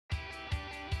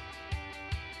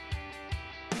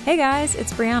Hey guys,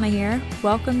 it's Brianna here.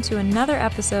 Welcome to another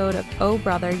episode of Oh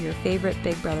Brother, your favorite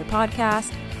Big Brother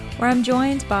podcast, where I'm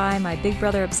joined by my Big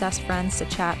Brother obsessed friends to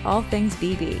chat all things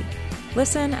BB.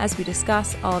 Listen as we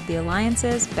discuss all of the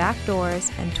alliances,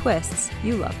 backdoors, and twists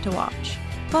you love to watch.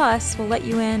 Plus, we'll let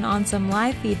you in on some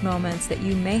live feed moments that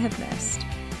you may have missed.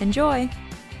 Enjoy!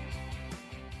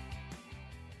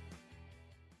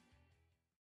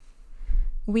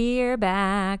 We're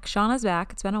back. Shauna's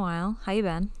back. It's been a while. How you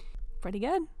been? Pretty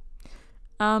good.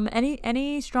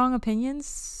 Any strong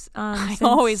opinions? I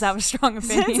always have a strong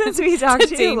opinion. Since we talked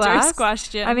to you last.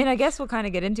 Question. I mean, I guess we'll kind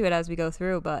of get into it as we go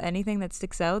through, but anything that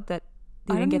sticks out that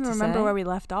you didn't get to say? I don't even remember where we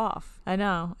left off. I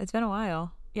know. It's been a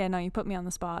while. Yeah, no, you put me on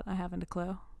the spot. I haven't a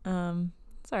clue.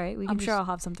 It's all right. I'm sure I'll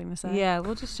have something to say. Yeah,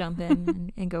 we'll just jump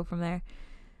in and go from there.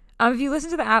 If you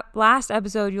listen to the last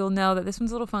episode, you'll know that this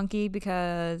one's a little funky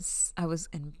because I was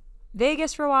in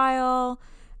Vegas for a while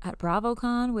at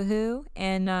BravoCon, woohoo,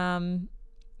 and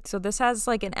so this has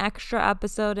like an extra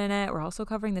episode in it. We're also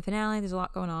covering the finale. There's a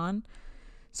lot going on,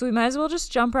 so we might as well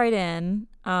just jump right in.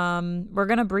 We're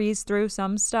gonna breeze through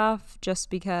some stuff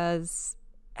just because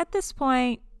at this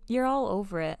point you're all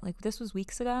over it. Like, this was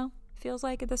weeks ago, feels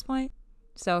like, at this point.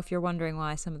 So if you're wondering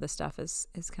why some of the stuff is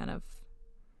kind of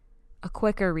a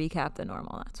quicker recap than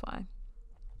normal, that's why.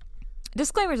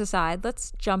 Disclaimers aside,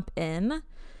 let's jump in.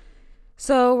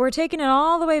 So we're taking it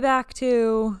all the way back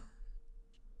to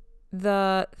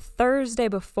the Thursday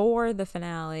before the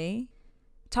finale.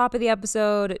 Top of the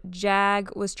episode,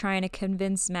 Jag was trying to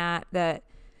convince Matt that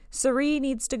Cirie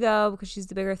needs to go because she's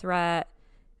the bigger threat.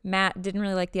 Matt didn't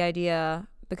really like the idea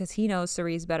because he knows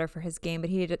Cirie's better for his game, but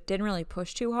he didn't really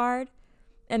push too hard.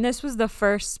 And this was the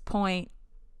first point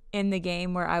in the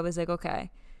game where I was like, okay,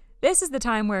 this is the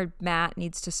time where Matt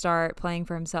needs to start playing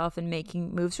for himself and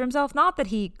making moves for himself. Not that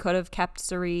he could have kept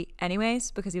Cirie anyways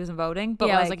because he wasn't voting. But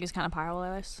yeah, it was like he was kind of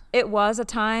powerless. It was a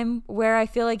time where I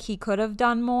feel like he could have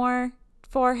done more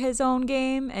for his own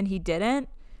game and he didn't.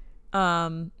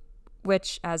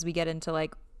 Which, as we get into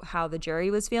like how the jury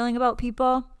was feeling about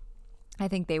people, I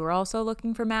think they were also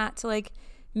looking for Matt to like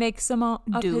make some of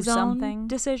his own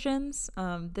decisions.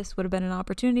 This would have been an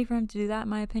opportunity for him to do that, in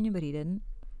my opinion, but he didn't.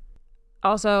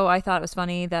 Also, I thought it was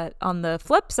funny that on the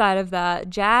flip side of that,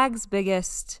 Jag's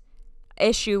biggest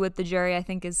issue with the jury, I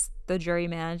think, is the jury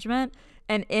management.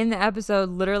 And in the episode,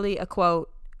 literally a quote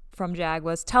from Jag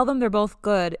was, "Tell them they're both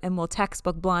good and we'll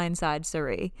textbook blindside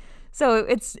Cirie." So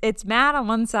it's Matt on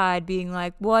one side being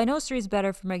like, well, I know Cirie's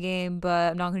better for my game,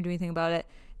 but I'm not going to do anything about it.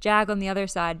 Jag on the other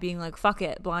side being like, fuck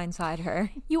it, blindside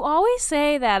her. You always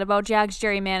say that about Jag's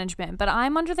jury management, but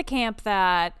I'm under the camp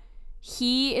that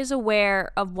he is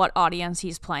aware of what audience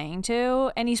he's playing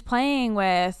to, and he's playing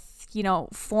with, you know,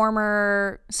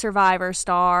 former Survivor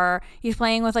star. He's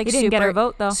playing with like he didn't get her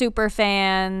vote, though. Super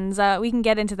fans. We can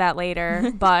get into that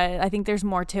later, but I think there's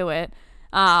more to it.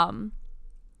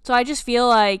 So I just feel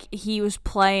like he was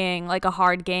playing like a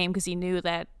hard game because he knew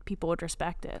that people would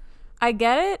respect it. I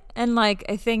get it, and like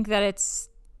I think that it's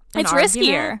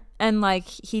riskier, and like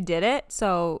he did it,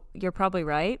 so you're probably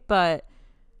right, but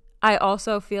I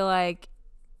also feel like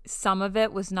some of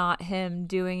it was not him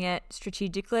doing it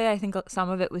strategically. I think some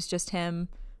of it was just him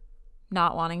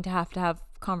not wanting to have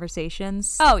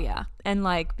conversations. Oh, yeah. And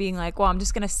like being like, well, I'm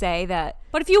just going to say that.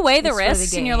 But if you weigh the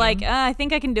risks and you're like, I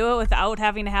think I can do it without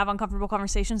having to have uncomfortable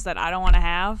conversations that I don't want to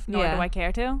have, nor do I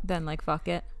care to. Then like, fuck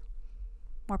it.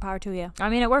 More power to you. I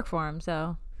mean, it worked for him,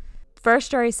 so.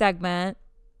 First jury segment,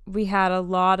 we had a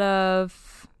lot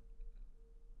of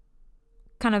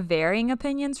kind of varying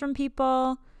opinions from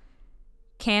people.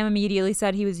 Cam immediately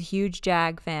said he was a huge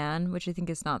Jag fan, which I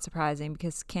think is not surprising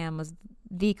because Cam was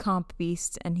the comp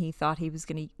beast and he thought he was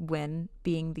going to win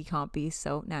being the comp beast,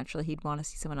 so naturally he'd want to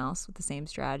see someone else with the same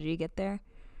strategy get there.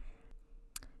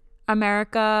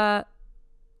 America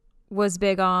was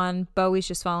big on Bowie's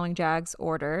just following Jag's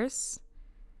orders.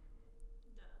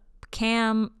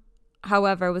 Cam,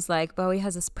 however, was like, Bowie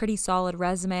has this pretty solid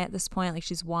resume at this point. Like,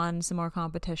 she's won some more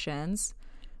competitions,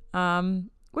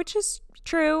 which is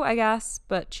true, I guess,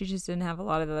 but she just didn't have a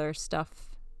lot of other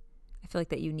stuff, I feel like,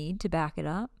 that you need to back it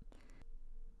up.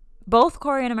 Both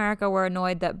Corey and America were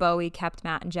annoyed that Bowie kept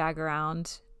Matt and Jag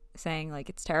around, saying, like,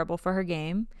 it's terrible for her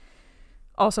game.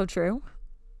 Also true,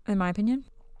 in my opinion.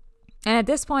 And at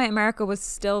this point, America was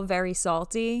still very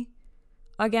salty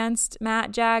against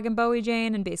Matt, Jag, and Bowie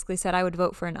Jane, and basically said I would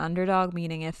vote for an underdog,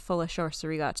 meaning if Felicia or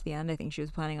Cirie got to the end, I think she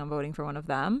was planning on voting for one of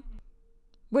them.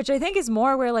 Which I think is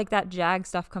more where like that Jag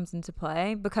stuff comes into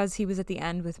play because he was at the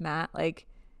end with Matt. Like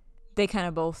they kind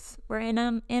of both were in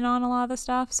on a lot of the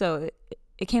stuff, so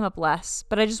it came up less.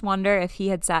 But I just wonder if he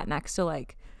had sat next to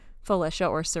like Felicia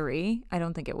or Suri. I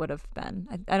don't think it would have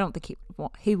been. I don't think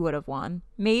he would have won.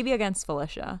 Maybe against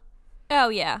Felicia. Oh,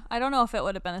 yeah. I don't know if it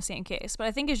would have been the same case, but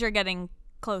I think as you're getting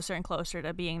closer and closer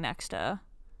to being next to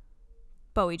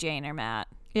Bowie, Jane, or Matt.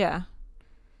 Yeah.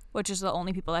 Which is the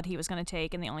only people that he was going to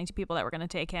take and the only two people that were going to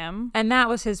take him. And that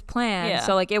was his plan. Yeah.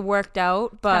 So, like, it worked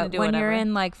out. But when you're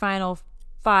in, like, Final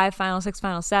 5, Final 6,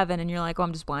 Final 7, and you're like, oh,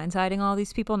 I'm just blindsiding all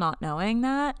these people not knowing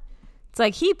that. It's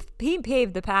like he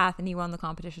paved the path and he won the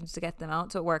competitions to get them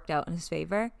out. So it worked out in his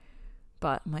favor.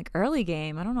 But, I'm like, early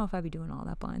game, I don't know if I'd be doing all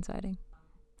that blindsiding.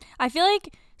 I feel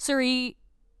like Suri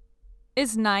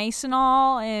is nice and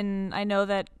all, and I know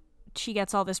that she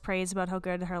gets all this praise about how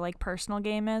good her like personal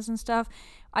game is and stuff.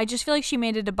 I just feel like she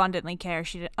made it abundantly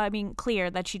clear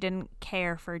that she didn't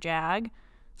care for Jag.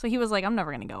 So he was like, I'm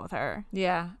never gonna go with her.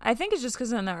 Yeah, I think it's just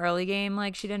because in the early game,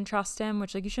 like, she didn't trust him,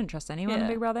 which, like, you shouldn't trust anyone in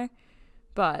Big Brother.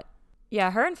 But yeah,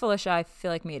 her and Felicia, I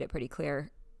feel like, made it pretty clear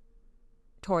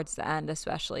towards the end,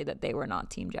 especially, that they were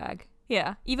not Team Jag.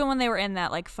 Yeah, even when they were in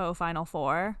that like faux Final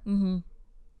Four. Mm-hmm.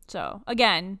 So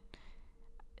again,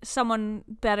 someone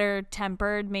better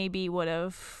tempered maybe would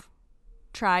have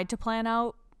tried to plan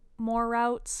out more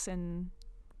routes and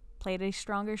played a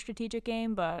stronger strategic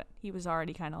game, but he was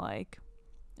already kind of like,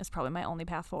 it's probably my only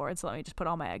path forward, so let me just put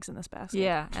all my eggs in this basket.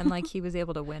 Yeah, and like he was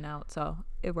able to win out, so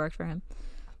it worked for him.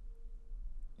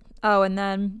 Oh, and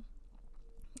then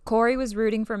Corey was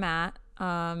rooting for Matt,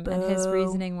 and his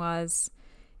reasoning was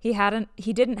he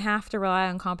didn't have to rely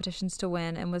on competitions to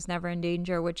win and was never in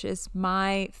danger, which is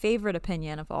my favorite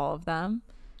opinion of all of them.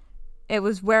 It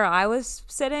was where I was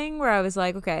sitting, where I was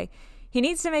like, okay, he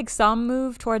needs to make some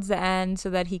move towards the end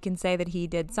so that he can say that he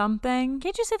did something.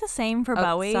 Can't you say the same for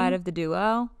Bowie? Outside of the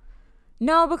duo?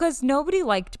 No, because nobody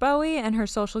liked Bowie and her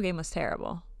social game was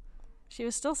terrible. She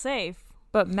was still safe.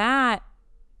 But Matt,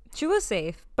 she was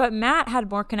safe. But Matt had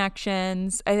more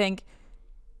connections. I think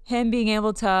him being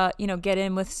able to, get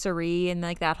in with Suri and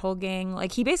like that whole gang,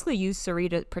 like he basically used Suri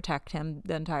to protect him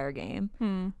the entire game.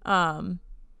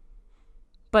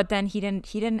 But then he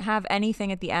didn't have anything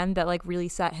at the end that like really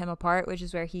set him apart, which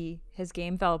is where his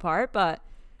game fell apart. But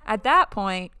at that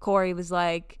point, Corey was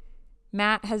like,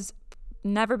 Matt has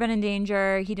never been in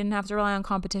danger. He didn't have to rely on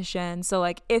competition. So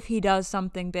like if he does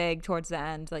something big towards the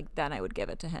end, like then I would give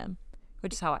it to him,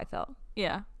 which is how I felt.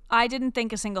 Yeah. I didn't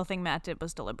think a single thing Matt did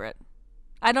was deliberate.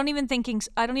 I don't even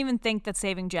think that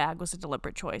saving Jag was a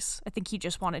deliberate choice. I think he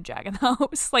just wanted Jag in the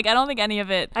house. Like I don't think any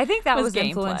of it. I think that was gameplay.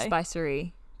 Influenced by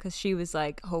Suri because she was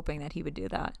like hoping that he would do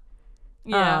that.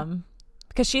 Yeah.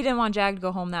 Because she didn't want Jag to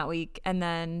go home that week, and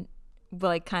then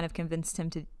like kind of convinced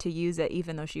him to use it,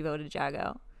 even though she voted Jag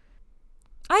out.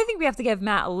 I think we have to give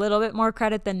Matt a little bit more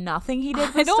credit than nothing he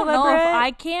did was I don't deliberate. know.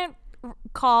 I can't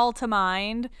call to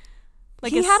mind.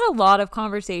 Like he had a lot of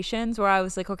conversations where I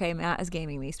was like, okay, Matt is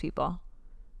gaming these people.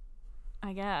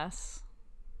 I guess.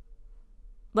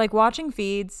 Like watching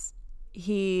feeds,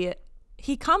 he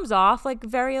comes off like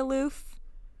very aloof,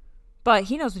 but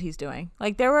he knows what he's doing.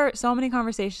 Like there were so many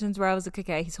conversations where I was like,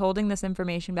 okay, he's holding this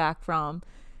information back from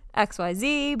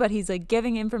XYZ, but he's like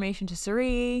giving information to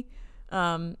Suri.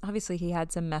 Obviously he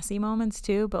had some messy moments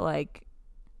too, but like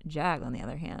Jag on the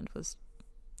other hand was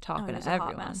talking to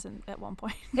everyone. Hot mess at one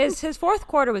point. his fourth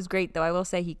quarter was great though. I will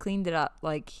say he cleaned it up.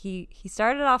 Like he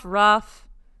started off rough,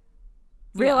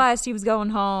 realized he was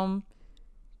going home,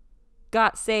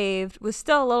 got saved, was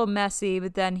still a little messy,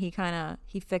 but then he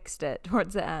fixed it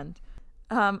towards the end.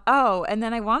 And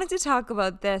then I wanted to talk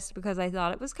about this because I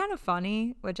thought it was kind of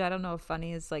funny, which I don't know if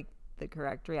funny is like the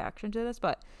correct reaction to this,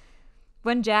 but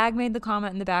when Jag made the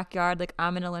comment in the backyard, like,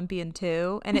 I'm an Olympian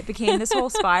too, and it became this whole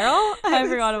spiral. I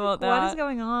forgot about that. What is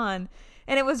going on?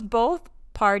 And it was both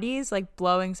parties like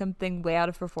blowing something way out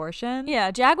of proportion.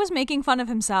 Yeah, Jag was making fun of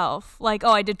himself. Like,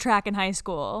 oh, I did track in high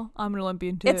school. I'm an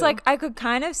Olympian too. It's like I could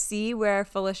kind of see where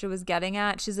Felicia was getting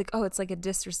at. She's like, oh, it's like a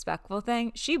disrespectful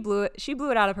thing. She blew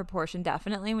it out of proportion,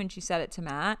 definitely, when she said it to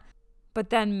Matt. But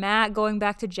then Matt going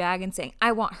back to Jag and saying,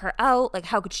 I want her out. Like,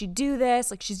 how could she do this?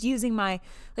 Like, she's using my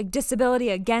like disability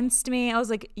against me. I was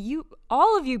like,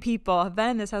 all of you people have been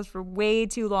in this house for way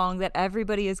too long that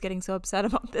everybody is getting so upset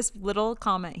about this little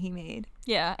comment he made.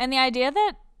 Yeah. And the idea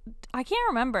that, I can't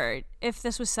remember if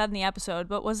this was said in the episode,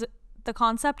 but was it the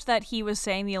concept that he was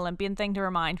saying the Olympian thing to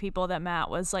remind people that Matt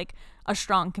was like a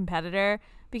strong competitor?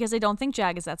 Because I don't think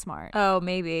Jag is that smart. Oh,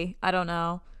 maybe. I don't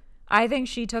know. I think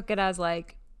she took it as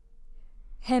like,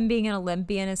 him being an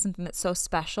Olympian is something that's so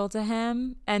special to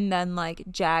him, and then like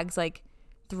Jag's like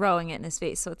throwing it in his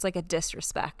face, so it's like a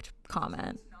disrespect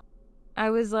comment. I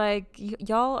was like,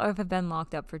 y'all have been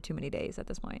locked up for too many days at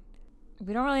this point.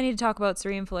 We don't really need to talk about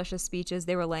Suri and Felicia's speeches.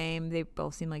 They were lame. They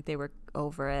both seemed like they were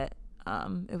over it.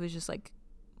 It was just like,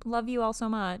 love you all so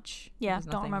much. Yeah,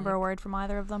 don't remember a word from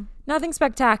either of them. Nothing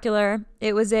spectacular.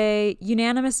 It was a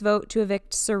unanimous vote to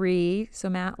evict Sari, so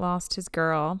Matt lost his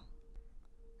girl.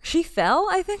 She fell,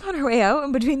 I think, on her way out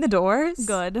in between the doors.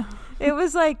 Good. It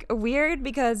was like weird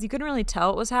because you couldn't really tell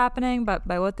what was happening, but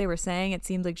by what they were saying, it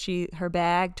seemed like her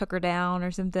bag took her down or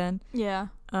something. Yeah.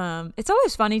 It's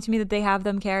always funny to me that they have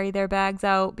them carry their bags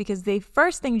out, because the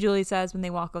first thing Julie says when they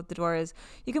walk out the door is,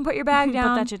 you can put your bag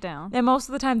down. Put that shit down. And most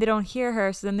of the time they don't hear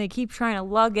her, so then they keep trying to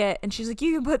lug it, and she's like,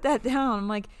 you can put that down. I'm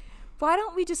like, why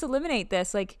don't we just eliminate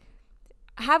this? Like,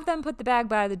 have them put the bag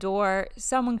by the door.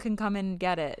 Someone can come in and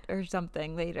get it or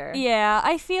something later. Yeah,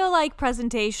 I feel like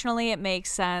presentationally it makes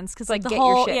sense, because like the get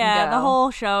whole your shit and go. the whole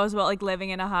show is about like living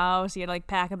in a house. You had to like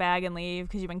pack a bag and leave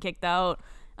because you've been kicked out.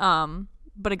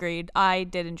 But agreed, I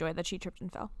did enjoy that she tripped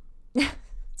and fell.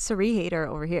 Sari hater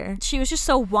over here. She was just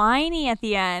so whiny at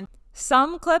the end.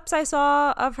 Some clips I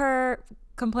saw of her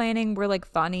complaining were like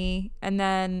funny, and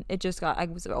then I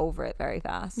was over it very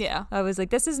fast. Yeah. I was like,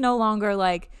 this is no longer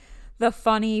like the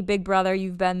funny Big Brother,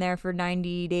 you've been there for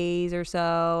 90 days or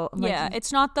so. I'm yeah, like,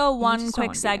 it's not the one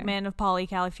quick be segment of Pauly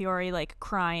Califiore like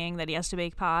crying that he has to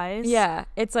bake pies. yeah,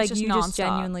 it's like just you nonstop. just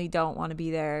genuinely don't want to be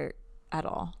there at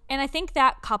all. And I think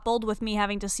that, coupled with me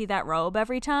having to see that robe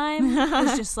every time,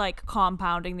 was just like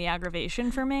compounding the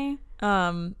aggravation for me.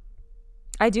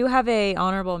 I do have a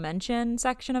honorable mention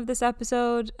section of this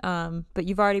episode, but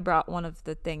you've already brought one of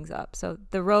the things up. So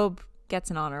the robe gets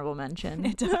an honorable mention.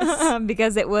 It does.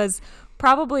 Because it was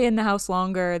probably in the house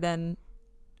longer than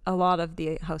a lot of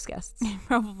the house guests.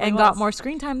 Probably and was. got more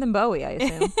screen time than Bowie, I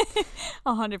assume.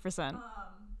 100%.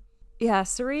 Yeah,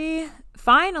 Sari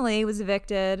finally was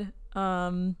evicted.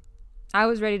 I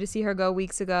was ready to see her go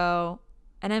weeks ago,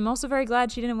 and I'm also very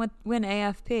glad she didn't win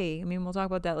AFP. I mean, we'll talk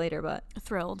about that later, but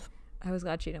Thrilled. I was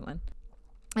glad she didn't win.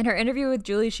 In her interview with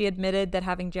Julie, she admitted that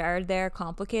having Jared there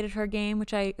complicated her game,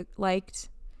 which I liked.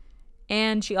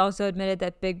 And she also admitted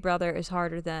that Big Brother is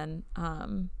harder than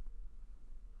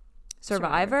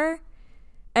Survivor.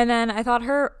 And then I thought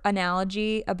her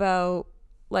analogy about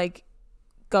like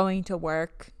going to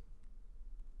work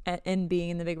and being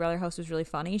in the Big Brother house was really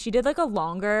funny. She did like a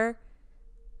longer,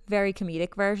 very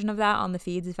comedic version of that on the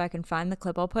feeds. If I can find the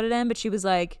clip, I'll put it in. But she was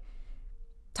like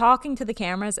talking to the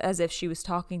cameras as if she was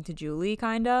talking to Julie,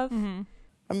 kind of. Mm-hmm.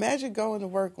 Imagine going to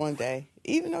work one day,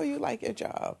 even though you like your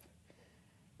job,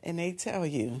 and they tell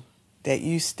you that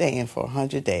you staying for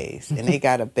 100 days, and they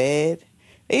got a bed.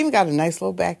 They even got a nice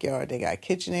little backyard. They got a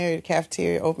kitchen area,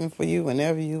 cafeteria open for you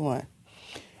whenever you want.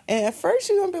 And at first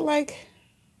you're going to be like,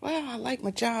 well, I like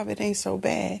my job. It ain't so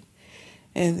bad.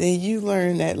 And then you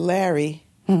learn that Larry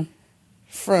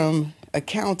from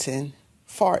accounting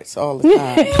farts all the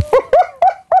time.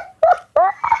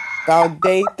 About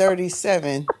day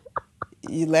 37,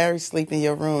 Larry sleep in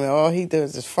your room, and all he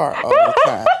does is fart all the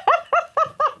time.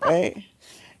 Right?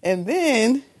 And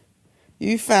then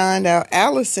you find out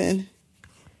Allison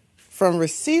from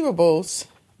Receivables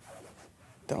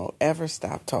don't ever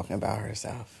stop talking about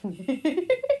herself.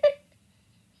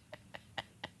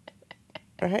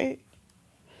 Right?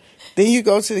 Then you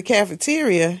go to the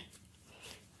cafeteria,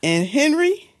 and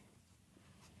Henry,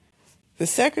 the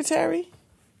secretary,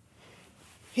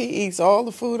 he eats all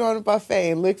the food on the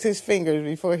buffet and licks his fingers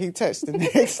before he touched the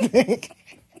next thing.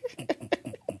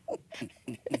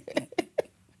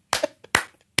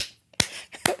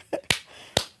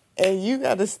 And you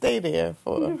got to stay there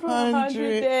for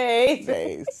 100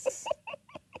 days.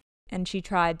 And she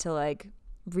tried to like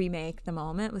remake the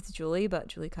moment with Julie, but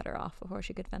Julie cut her off before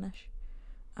she could finish.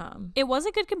 It was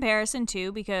a good comparison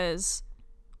too, because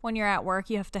when you're at work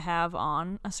you have to have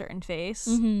on a certain face.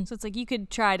 Mm-hmm. So it's like you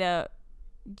could try to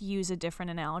use a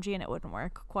different analogy and it wouldn't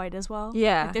work quite as well.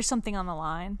 Yeah. Like, there's something on the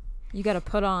line. You got to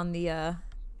put on the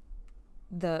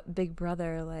Big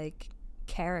Brother like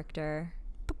character.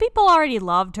 But people already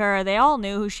loved her. They all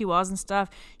knew who she was and stuff.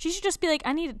 She should just be like,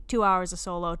 I need 2 hours of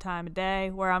solo time a day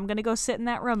where I'm going to go sit in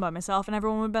that room by myself, and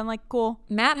everyone would have been like, cool.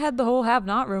 Matt had the whole have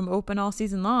not room open all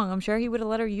season long. I'm sure he would have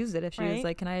let her use it if she was Right?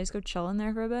 like, can I just go chill in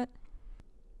there for a bit?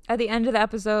 At the end of the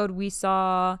episode, we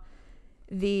saw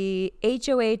the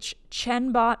HOH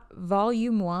Chenbot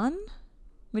Volume 1,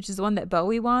 which is the one that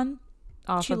Bowie won.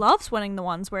 She loves winning the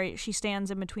ones where she stands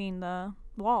in between the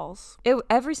walls.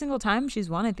 Every single time she's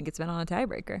won, I think it's been on a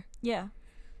tiebreaker. Yeah.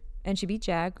 And she beat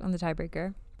Jag on the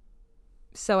tiebreaker.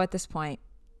 So at this point,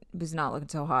 it was not looking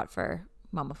so hot for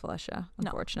Mama Felicia,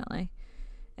 unfortunately.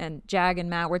 No. And Jag and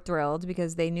Matt were thrilled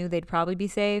because they knew they'd probably be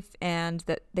safe and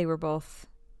that they were both,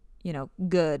 you know,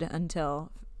 good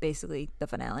until basically the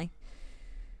finale.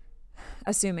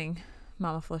 Assuming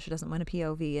Mama Felicia doesn't win a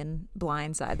POV and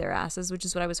blindside their asses, which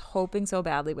is what I was hoping so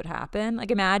badly would happen.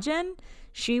 Like, imagine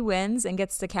she wins and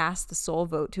gets to cast the sole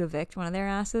vote to evict one of their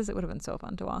asses. It would have been so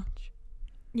fun to watch.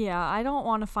 Yeah, I don't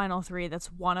want a final three that's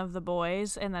one of the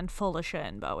boys and then Felicia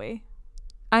and Bowie.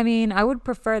 I mean, I would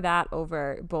prefer that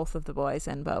over both of the boys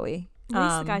and Bowie. At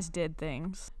least the guys did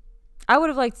things. I would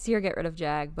have liked to see her get rid of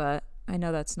Jag, but I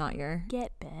know that's not your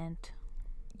Get bent.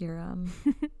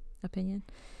 opinion.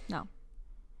 No.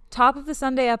 Top of the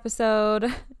Sunday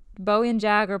episode, Bowie and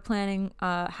Jag are planning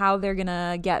how they're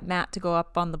gonna get Matt to go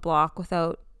up on the block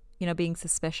without, being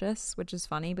suspicious, which is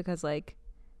funny because, like,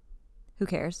 who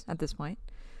cares at this point?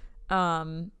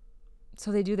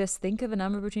 So they do this think of a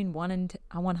number between 1 and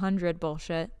 100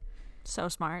 bullshit. So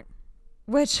smart.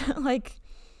 Which, like,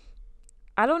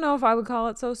 I don't know if I would call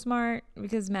it so smart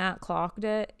because Matt clocked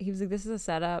it. He was like, this is a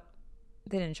setup.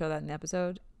 They didn't show that in the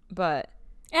episode, but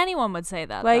anyone would say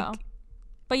that, like, though.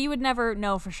 But you would never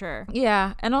know for sure.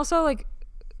 Yeah. And also, like,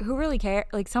 who really cares?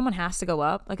 Like, someone has to go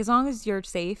up. Like, as long as you're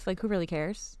safe, like, who really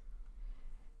cares?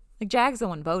 Like, Jag's the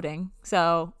one voting,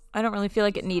 so I don't really feel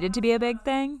like it needed to be a big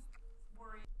thing.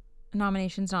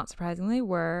 Nominations, not surprisingly,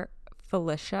 were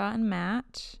Felicia and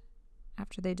Matt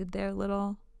after they did their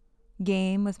little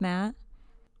game with Matt.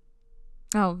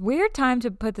 Oh, weird time to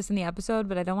put this in the episode,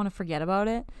 but I don't want to forget about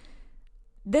it.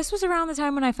 This was around the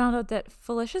time when I found out that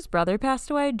Felicia's brother passed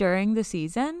away during the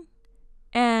season,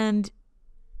 and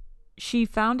she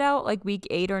found out like week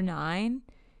 8 or 9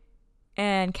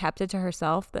 and kept it to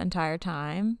herself the entire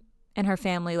time. And her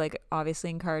family, like, obviously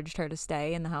encouraged her to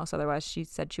stay in the house. Otherwise, she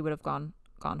said she would have gone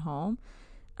home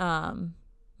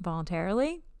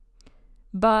voluntarily.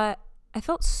 But I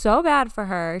felt so bad for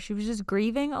her. She was just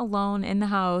grieving alone in the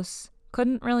house.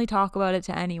 Couldn't really talk about it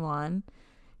to anyone.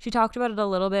 She talked about it a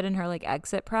little bit in her, like,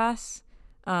 exit press,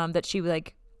 that she,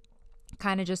 like,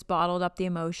 kind of just bottled up the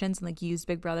emotions and, like, used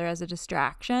Big Brother as a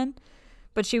distraction.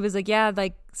 But she was like, yeah,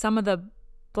 like, some of the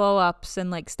blow-ups and,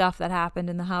 like, stuff that happened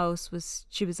in the house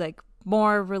she was like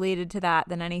more related to that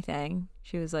than anything.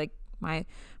 She was like, my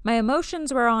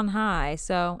emotions were on high,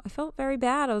 so I felt very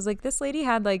bad. I was like, this lady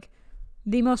had, like,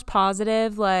 the most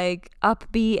positive, like,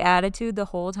 upbeat attitude the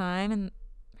whole time, and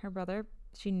her brother,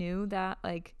 she knew that,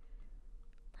 like,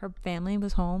 her family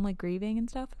was home, like, grieving and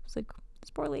stuff. I was like, this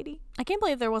poor lady. I can't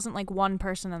believe there wasn't, like, one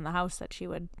person in the house that she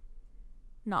would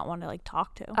not want to, like,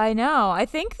 talk to. I know. I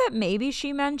think that maybe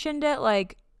she mentioned it,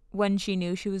 like, when she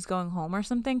knew she was going home or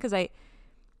something, because I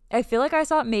feel like I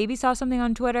saw something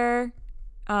on Twitter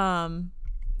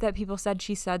that people said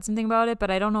she said something about it, but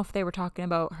I don't know if they were talking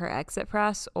about her exit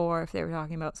press or if they were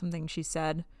talking about something she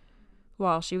said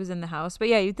while she was in the house. But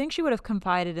yeah, you'd think she would have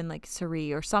confided in, like,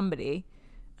 Sari or somebody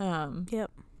Yep.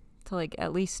 to, like,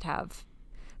 at least have.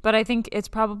 But I think it's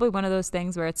probably one of those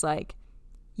things where it's like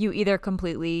you either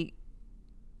completely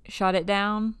shut it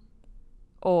down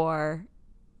or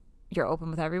you're open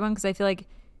with everyone, because I feel like,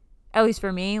 at least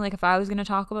for me, like, if I was going to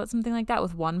talk about something like that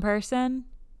with one person,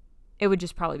 it would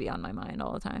just probably be on my mind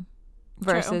all the time.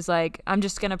 Versus, like, I'm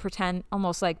just going to pretend,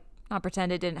 almost like, not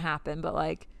pretend it didn't happen, but,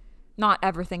 like, not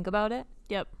ever think about it.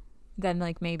 Yep. Then,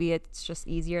 like, maybe it's just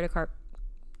easier to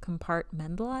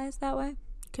compartmentalize that way.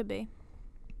 Could be.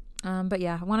 But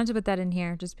yeah, I wanted to put that in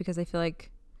here just because I feel like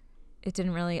it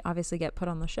didn't really obviously get put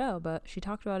on the show, but she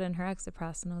talked about it in her exit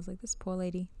press, and I was like, this poor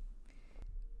lady.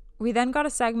 We then got a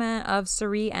segment of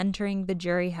Sari entering the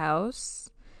jury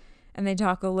house, and they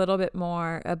talk a little bit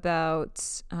more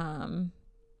about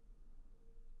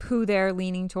who they're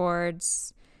leaning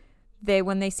towards.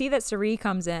 When they see that Sari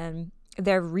comes in,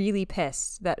 they're really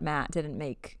pissed that Matt didn't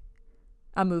make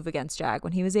a move against Jag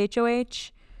when he was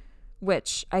HOH,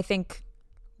 which I think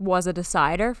was a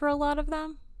decider for a lot of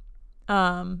them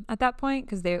at that point,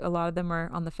 because a lot of them were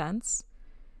on the fence.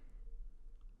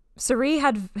 Sari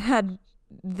had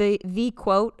the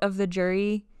quote of the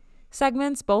jury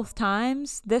segments both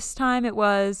times. This time it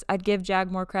was, I'd give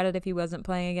Jag more credit if he wasn't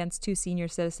playing against 2 senior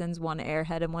citizens, 1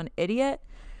 airhead and 1 idiot,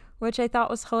 which I thought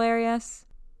was hilarious.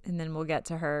 And then we'll get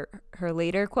to her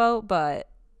later quote, but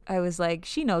I was like,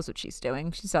 she knows what she's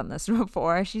doing. She's done this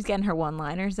before. She's getting her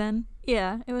one-liners in.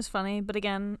 Yeah, it was funny, but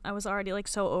again, I was already, like,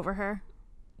 so over her.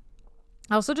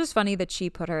 Also just funny that she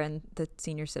put her in the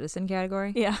senior citizen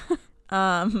category. Yeah.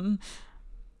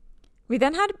 We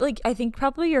then had, like, I think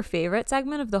probably your favorite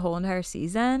segment of the whole entire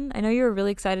season. I know you were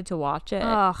really excited to watch it.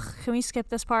 Ugh, can we skip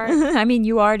this part? I mean,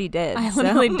 you already did. I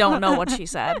literally don't know what she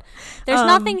said. There's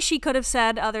nothing she could have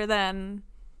said other than,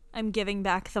 I'm giving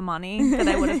back the money, that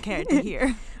I would have cared to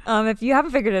hear. If you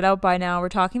haven't figured it out by now, we're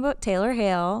talking about Taylor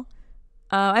Hale.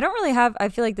 I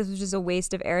feel like this was just a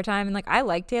waste of airtime. And, like, I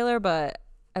like Taylor, but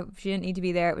she didn't need to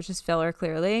be there. It was just filler,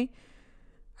 clearly.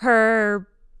 her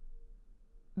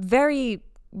very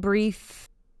brief,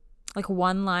 like,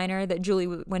 one-liner that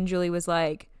when Julie was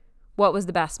like, what was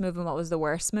the best move and what was the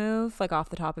worst move, like, off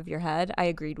the top of your head, I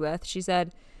agreed with. She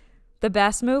said the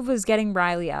best move was getting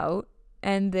Riley out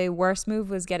and the worst move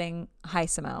was getting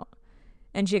Heisem out.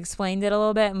 And she explained it a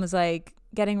little bit and was like,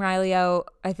 getting Riley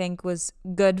out, I think, was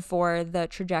good for the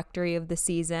trajectory of the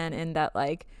season in that,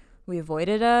 like, we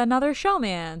avoided another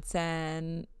showmance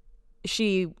and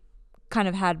she kind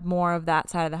of had more of that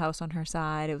side of the house on her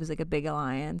side. It was like a big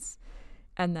alliance.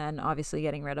 And then obviously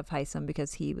getting rid of Heisem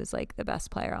because he was like the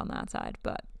best player on that side.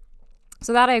 But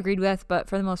so that I agreed with, but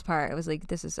for the most part, it was like,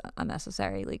 this is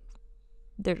unnecessary. Like,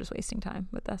 they're just wasting time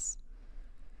with this.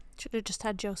 Should have just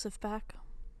had Joseph back.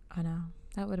 I know.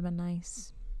 That would have been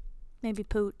nice. Maybe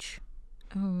Pooch.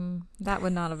 That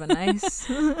would not have been nice.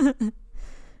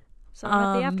 So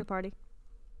at the after party.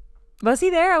 Was he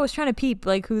there? I was trying to peep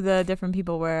like who the different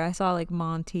people were. I saw like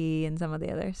Monty and some of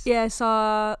the others. Yeah, I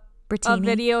saw Brittini. a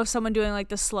video of someone doing like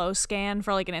the slow scan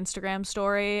for like an Instagram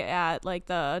story at like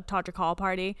the Todrick Hall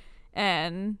party,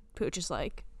 and Pooch is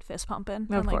like fist pumping.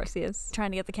 Of course he is.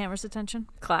 Trying to get the camera's attention.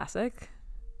 Classic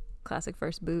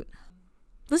first boot.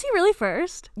 Was he really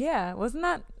first? Yeah, wasn't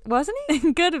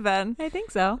he? Could have been. I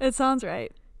think so. It sounds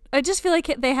right. I just feel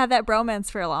like they had that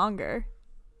bromance for longer.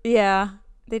 Yeah,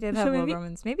 they did have So a little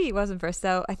romance. Maybe he wasn't first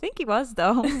though. I think he was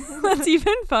though. That's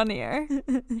even funnier.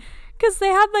 Because they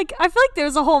had like, I feel like there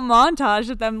was a whole montage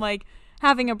of them like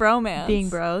having a bromance. Being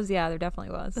bros. Yeah, there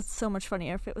definitely was. That's so much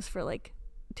funnier if it was for like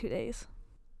 2 days.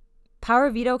 Power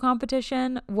veto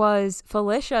competition was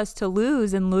Felicia's to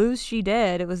lose, and lose she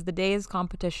did. It was the day's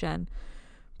competition.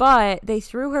 But they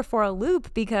threw her for a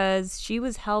loop because she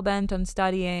was hell-bent on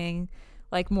studying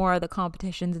like more of the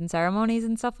competitions and ceremonies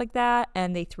and stuff like that.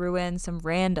 And they threw in some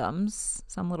randoms,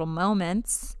 some little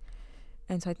moments.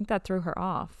 And so I think that threw her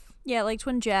off. Yeah, like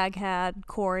when Jag had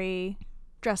Corey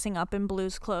dressing up in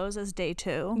Blue's clothes as day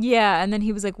 2. Yeah, and then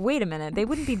he was like, wait a minute, they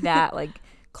wouldn't be that like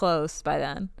close by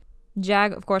then.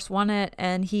 Jag, of course, won it,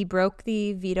 and he broke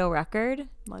the veto record.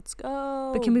 Let's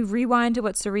go. But can we rewind to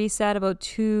what Cerise said about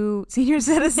 2 senior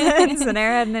citizens and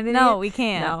Airhead and an idiot? No, we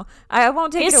can't. No, I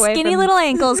won't take His it away. His skinny little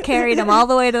ankles carried him all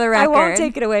the way to the record. I won't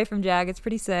take it away from Jag. It's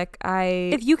pretty sick.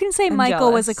 If you can say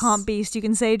Michael was a comp beast, you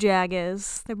can say Jag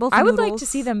is. They're both. I would noodles. like to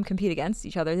see them compete against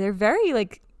each other. They're very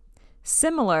like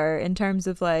similar in terms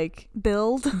of like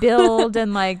build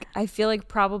and like I feel like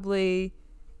probably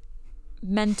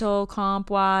mental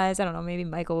comp wise, I don't know, maybe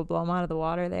Michael would blow him out of the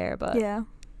water there, but yeah,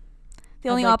 the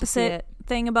only opposite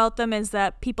thing about them is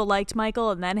that people liked Michael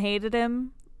and then hated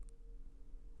him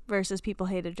versus people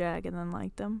hated Jag and then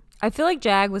liked him. I feel like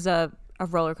Jag was a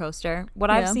roller coaster.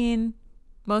 What I've seen,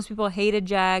 most people hated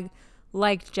Jag,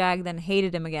 liked Jag, then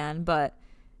hated him again, but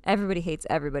everybody hates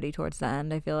everybody towards the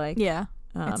end, I feel like. Yeah,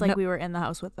 it's like we were in the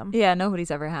house with them. Yeah,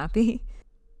 nobody's ever happy.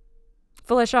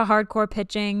 Felicia hardcore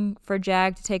pitching for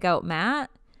Jag to take out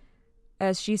Matt.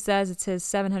 As she says, it's his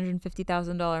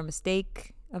 $750,000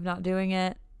 mistake of not doing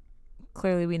it.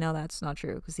 Clearly, we know that's not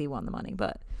true because he won the money.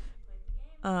 But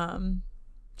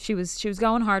she was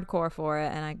going hardcore for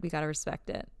it, and we gotta respect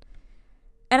it.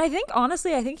 And I think,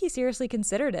 honestly, he seriously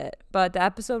considered it. But the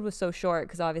episode was so short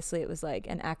because obviously it was like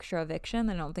an extra eviction.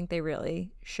 I don't think they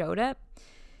really showed it.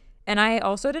 And I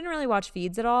also didn't really watch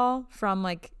feeds at all from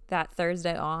like that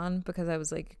Thursday on because I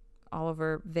was like all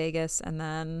over Vegas, and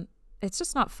then it's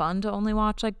just not fun to only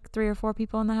watch like 3 or 4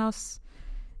 people in the house.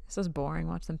 It's just boring,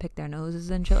 watch them pick their noses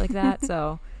and shit like that.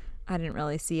 So I didn't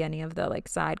really see any of the like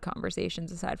side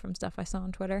conversations aside from stuff I saw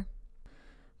on Twitter.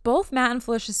 Both Matt and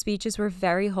Felicia's speeches were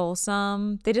very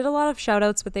wholesome. They did a lot of shout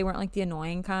outs, but they weren't like the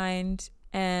annoying kind.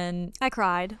 And I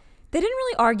cried. They didn't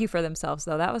really argue for themselves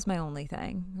though. That was my only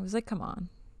thing. I was like, come on.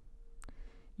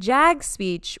 Jag's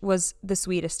speech was the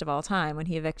sweetest of all time when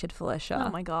he evicted Felicia. Oh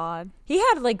my God. He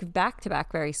had like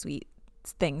back-to-back very sweet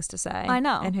things to say. I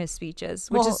know. In his speeches.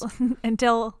 Which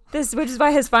is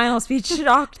why his final speech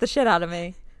shocked the shit out of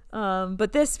me.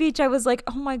 But this speech I was like,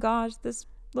 oh my gosh, this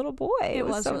little boy. It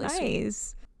was so really nice.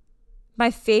 Sweet.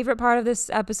 My favorite part of this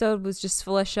episode was just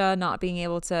Felicia not being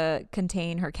able to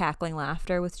contain her cackling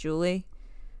laughter with Julie.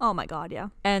 Oh my God, yeah.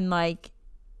 And like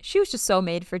she was just so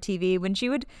made for TV when she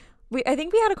would I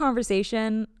think we had a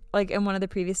conversation like in one of the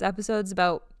previous episodes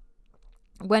about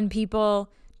when people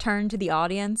turn to the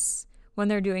audience when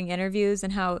they're doing interviews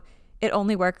and how it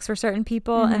only works for certain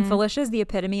people. Mm-hmm. And Felicia's the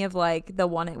epitome of like the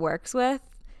one it works with.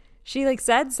 She like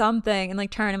said something and like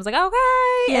turned and was like,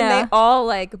 okay. Yeah. And they all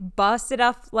like busted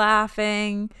up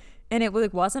laughing and it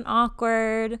like wasn't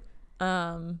awkward.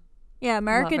 Yeah,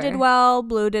 America did well.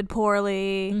 Blue did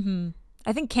poorly. Mm-hmm.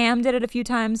 I think Cam did it a few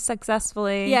times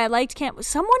successfully. Yeah, I liked Cam.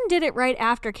 Someone did it right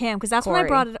after Cam because that's when I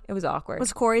brought it. It was awkward.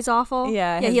 Was Corey's awful?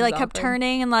 Yeah, yeah. his He was like kept awkward.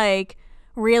 turning and like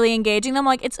really engaging them.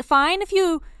 Like it's fine if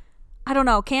you. I don't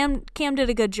know. Cam did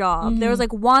a good job. There was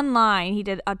like one line he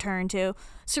did a turn to.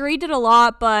 Suri did a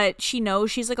lot, but she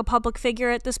knows she's like a public figure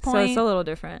at this point. So it's a little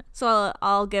different. So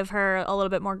I'll give her a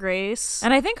little bit more grace.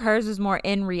 And I think hers was more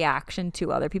in reaction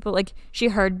to other people. Like she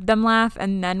heard them laugh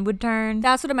and then would turn.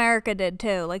 That's what America did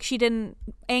too. Like she didn't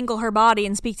angle her body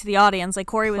and speak to the audience. Like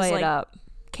Corey was like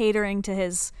catering to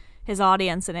his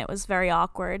audience, and it was very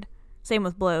awkward. Same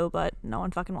with Blue, but no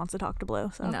one fucking wants to talk to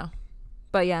Blue. So no.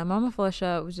 But yeah, Mama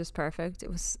Felicia was just perfect. It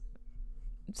was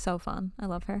so fun. I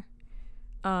love her.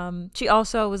 She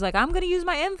also was like, I'm going to use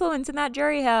my influence in that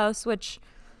jury house, which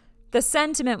the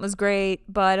sentiment was great,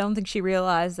 but I don't think she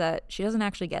realized that she doesn't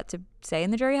actually get to stay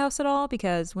in the jury house at all,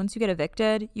 because once you get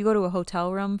evicted, you go to a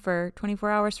hotel room for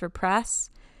 24 hours for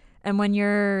press. And when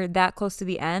you're that close to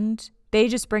the end, they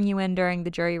just bring you in during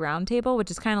the jury roundtable,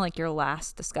 which is kind of like your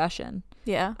last discussion.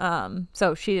 Yeah.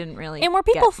 So she didn't really. And were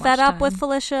people get fed much up with time.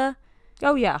 Felicia?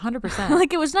 Oh yeah, 100%.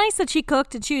 Like it was nice that she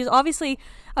cooked, and she was obviously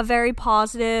a very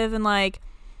positive and like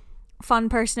fun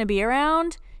person to be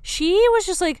around. She was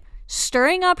just like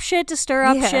stirring up shit to stir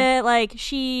up shit. Like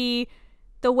the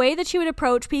way that she would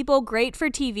approach people, great for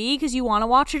TV because you want to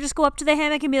watch her just go up to the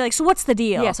hammock and be like, so what's the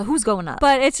deal? Yeah, so who's going up?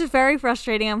 But it's just very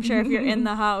frustrating, I'm sure, if you're in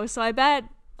the house. So I bet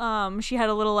she had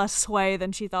a little less sway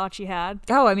than she thought she had.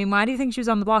 Oh, I mean, why do you think she was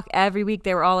on the block every week?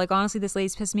 They were all like, honestly, this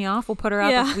lady's pissed me off. We'll put her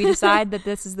up. If we decide that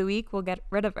this is the week, we'll get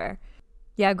rid of her.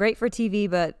 Yeah, great for TV,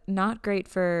 but not great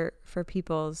for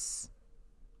people's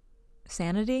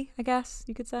sanity, I guess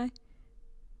you could say.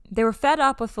 They were fed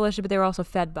up with Felicia, but they were also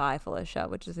fed by Felicia,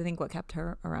 which is, I think, what kept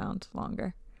her around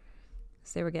longer.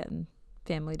 Because they were getting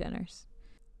family dinners.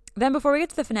 Then before we get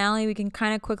to the finale, we can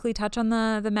kind of quickly touch on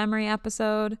the memory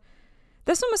episode.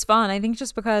 This one was fun, I think,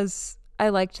 just because I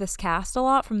liked this cast a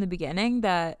lot from the beginning,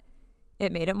 that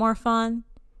it made it more fun.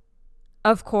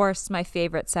 Of course, my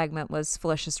favorite segment was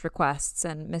Felicia's requests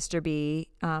and Mr. B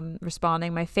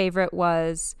responding. My favorite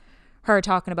was her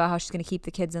talking about how she's going to keep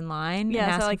the kids in line and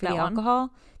asking for the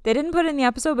alcohol. They didn't put it in the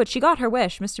episode, but she got her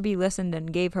wish. Mr. B listened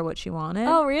and gave her what she wanted.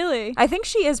 Oh, really? I think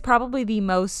she is probably the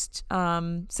most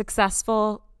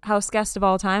successful house guest of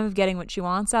all time of getting what she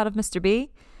wants out of Mr.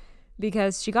 B,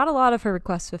 because she got a lot of her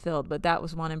requests fulfilled, but that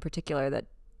was one in particular that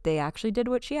they actually did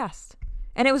what she asked.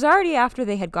 And it was already after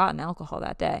they had gotten alcohol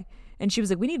that day. And she was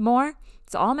like, we need more.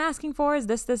 So all I'm asking for is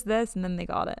this, this, this. And then they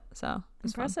got it. So it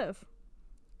was impressive.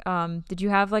 Fun. Did you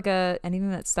have like anything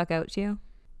that stuck out to you?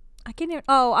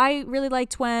 I really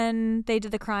liked when they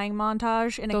did the crying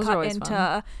montage and Those it cut into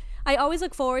fun. I always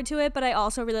look forward to it, but I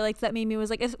also really liked that Mimi was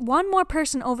like, if one more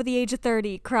person over the age of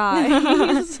 30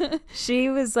 cries. She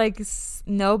was like,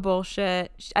 no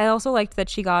bullshit. I also liked that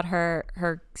she got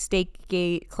her steak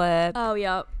gate clip. Oh,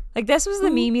 yeah. Like, this was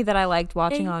the Mimi that I liked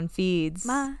watching on feeds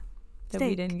that steak.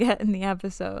 we didn't get in the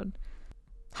episode.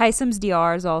 Heisem's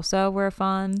DRs also were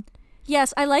fun.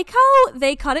 Yes, I like how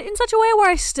they cut it in such a way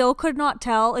where I still could not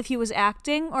tell if he was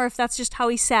acting or if that's just how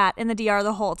he sat in the DR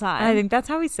the whole time. I think that's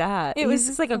how he sat. It was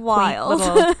just like a wild.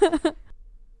 Little...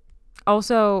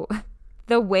 Also,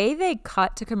 the way they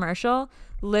cut to commercial,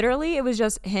 literally it was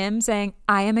just him saying,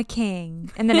 I am a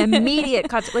king. And then immediate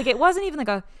cuts. Like, it wasn't even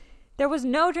like there was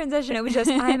no transition. It was just,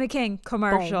 I am a king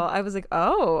commercial. I was like,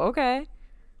 oh, okay.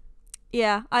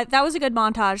 Yeah, that was a good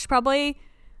montage. Probably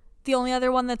the only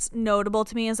other one that's notable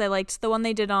to me is I liked the one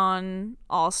they did on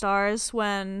All Stars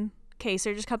when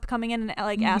Kaser just kept coming in and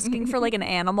like asking for like an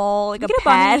animal, like a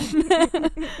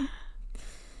pet.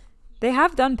 They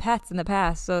have done pets in the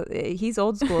past, so he's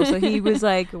old school. So he was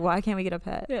like, why can't we get a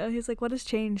pet? Yeah, he's like, what has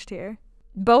changed here?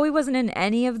 Bowie wasn't in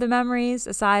any of the memories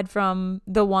aside from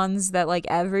the ones that like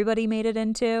everybody made it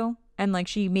into. And like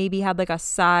she maybe had like a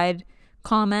side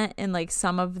comment in like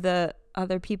some of the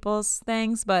other people's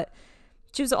things, but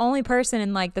she was the only person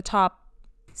in like the top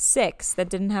 6 that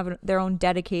didn't have their own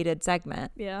dedicated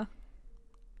segment. Yeah.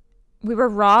 We were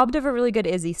robbed of a really good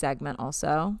Izzy segment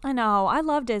also. I know. I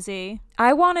loved Izzy.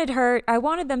 I wanted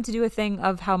them to do a thing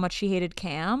of how much she hated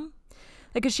Cam.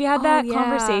 Like, 'cause she had that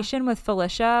conversation with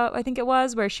Felicia, I think it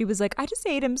was, where she was like, I just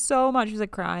hate him so much. She was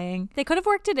like crying. They could have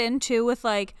worked it in too with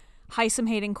like Heisem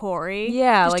hating Corey.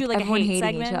 Yeah, just like, do like everyone a hate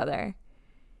hating segment. each other.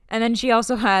 And then she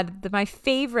also had my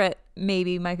favorite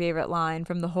line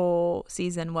from the whole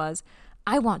season was,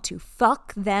 I want to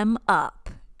fuck them up.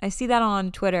 I see that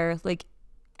on Twitter like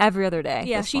every other day.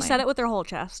 Yeah, she said it with her whole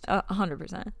chest.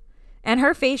 100%. And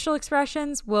her facial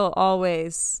expressions will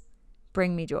always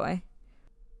bring me joy.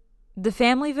 The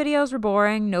family videos were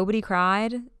boring. Nobody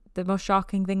cried. The most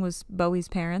shocking thing was Bowie's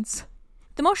parents.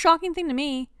 the most shocking thing to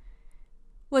me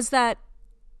was that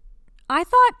I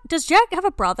thought, does Jag have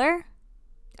a brother?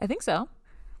 I think so.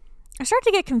 I started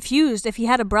to get confused if he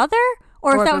had a brother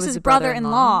or if that was his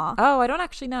brother-in-law. Oh, I don't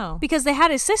actually know. Because they had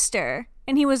his sister,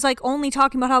 and he was like only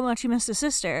talking about how much he missed his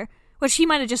sister, which he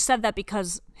might have just said that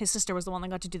because his sister was the one that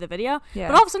got to do the video. Yeah.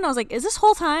 But all of a sudden I was like, is this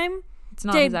whole time It's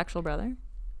not his actual brother.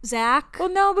 Zach Well,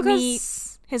 no, because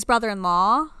meet his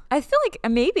brother-in-law? I feel like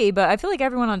maybe, but I feel like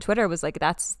everyone on Twitter was like,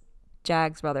 that's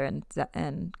Jag's brother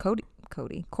and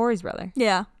Corey's brother.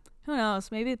 Yeah. Who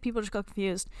knows? Maybe people just got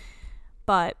confused.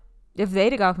 But If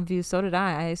they'd have got confused, so did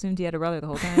I. I assumed he had a brother the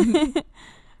whole time.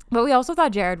 But we also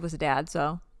thought Jared was a dad,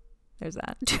 so there's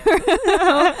that.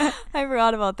 I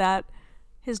forgot about that.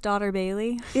 His daughter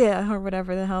Bailey. Yeah, or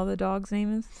whatever the hell the dog's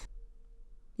name is.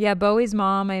 Yeah, Bowie's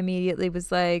mom, I immediately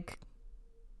was like,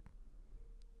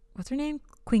 what's her name?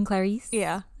 Queen Clarice?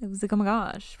 Yeah. It was like, oh my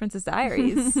gosh, Princess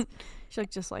Diaries. She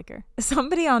looked just like her.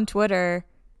 Somebody on Twitter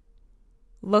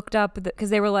looked up, because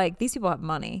they were like, these people have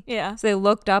money. Yeah. So they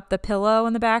looked up the pillow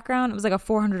in the background. It was like a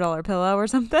 $400 pillow or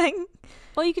something.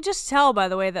 Well, you could just tell by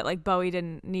the way that like Bowie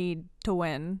didn't need to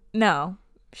win. No,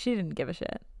 she didn't give a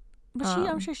shit. But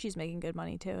I'm sure she's making good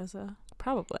money too as a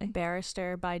Probably.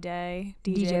 barrister by day,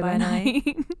 DJ by by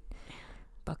night.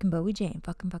 Fucking Bowie Jane.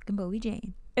 Fucking Bowie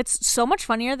Jane. It's so much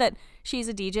funnier that she's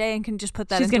a DJ and can just put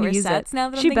that She's into gonna her use sets it. now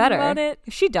that I'm She thinking better. about it.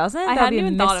 If she doesn't, I that'd be hadn't a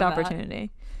even thought missed of that.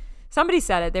 opportunity. Somebody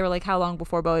said it. They were like, how long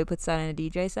before Bowie puts that in a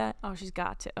DJ set? Oh, she's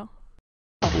got to.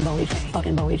 Fucking Bowie Jane.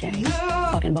 Fucking Bowie Jane. No.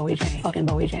 Fucking Bowie Jane. Fucking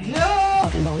Bowie Jane. No.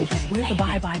 Fucking Bowie Jane. Where's the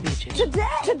bye-bye bitches? Today.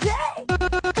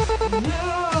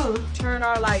 No. Turn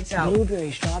our lights out.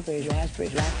 Blueberries, strawberries,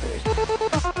 raspberries,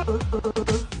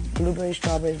 blueberries,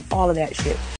 strawberries, all of that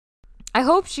shit. I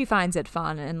hope she finds it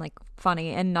fun and like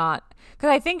funny and not, because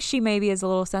I think she maybe is a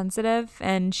little sensitive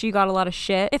and she got a lot of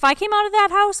shit. If I came out of that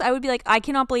house, I would be like, I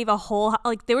cannot believe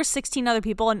like there were 16 other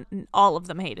people and all of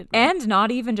them hated me. And not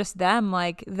even just them,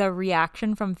 like the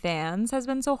reaction from fans has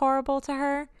been so horrible to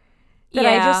her that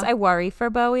Yeah. I worry for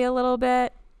Bowie a little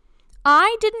bit.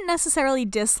 I didn't necessarily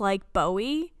dislike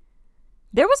Bowie.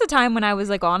 There was a time when I was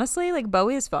like, honestly, like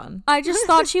Bowie is fun. I just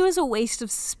thought she was a waste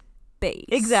of space.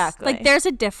 Exactly. Like there's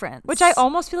a difference. Which I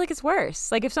almost feel like it's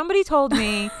worse. Like if somebody told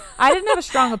me I didn't have a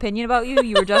strong opinion about you,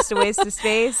 you were just a waste of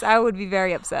space, I would be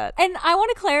very upset. And I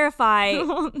want to clarify,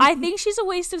 I think she's a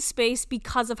waste of space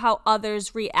because of how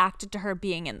others reacted to her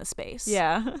being in the space.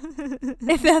 Yeah.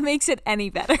 If that makes it any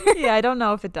better. Yeah, I don't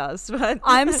know if it does, but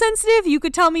I'm sensitive. You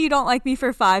could tell me you don't like me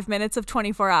for 5 minutes of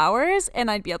 24 hours and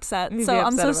I'd be upset. You'd So be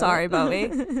I'm upset so about sorry, it.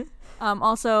 Bowie.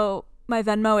 Also, my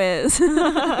Venmo is.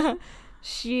 I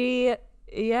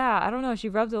don't know. She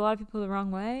rubbed a lot of people the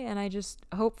wrong way, and I just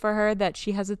hope for her that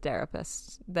she has a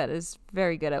therapist that is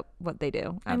very good at what they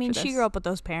do. I mean, she this. grew up with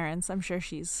those parents. I'm sure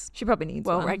she's She probably needs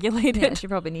well one. regulated. Yeah, she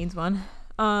probably needs one.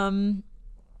 Part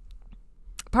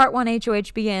 1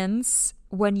 HOH begins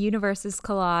when universes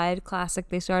collide. Classic.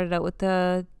 They started out with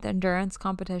the endurance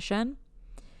competition,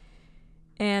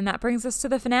 and that brings us to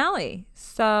the finale.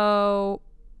 So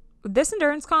this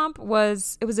endurance comp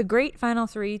was a great final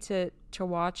three to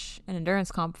watch an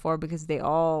endurance comp for, because they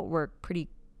all were pretty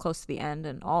close to the end,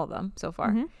 and all of them so far.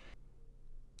 Mm-hmm.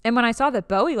 And when I saw that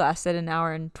Bowie lasted an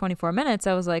hour and 24 minutes,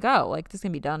 I was like, oh, like this is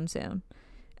gonna be done soon.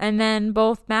 And then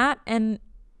both Matt and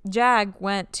Jag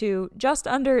went to just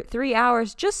under 3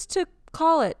 hours just to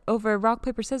call it over rock,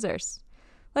 paper, scissors.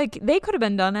 Like they could have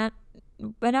been done at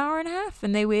an hour and a half,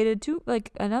 and they waited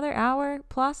another hour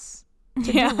plus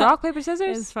to do rock, paper,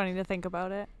 scissors. It's funny to think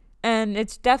about it. And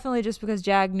it's definitely just because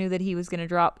Jag knew that he was going to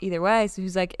drop either way. So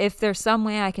he's like, if there's some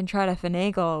way I can try to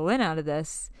finagle a win out of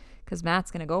this, because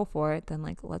Matt's going to go for it, then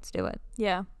like, let's do it.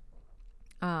 Yeah.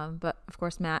 But of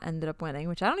course, Matt ended up winning,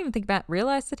 which I don't even think Matt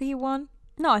realized that he won.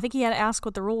 No, I think he had to ask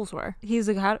what the rules were. He was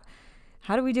like,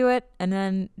 how do we do it? And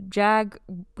then Jag,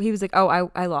 he was like, oh,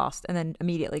 I lost. And then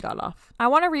immediately got off. I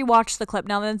want to rewatch the clip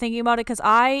now that I'm thinking about it, because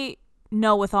I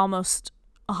know with almost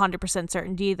 100%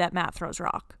 certainty that Matt throws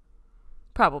rock.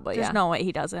 Probably, There's yeah. no way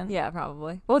he doesn't. Yeah,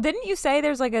 probably. Well, didn't you say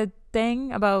there's like a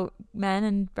thing about men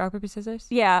and rock, paper, scissors?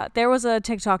 Yeah, there was a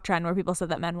TikTok trend where people said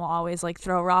that men will always like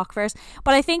throw rock first.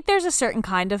 But I think there's a certain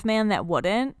kind of man that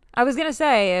wouldn't. I was going to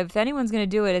say, if anyone's going to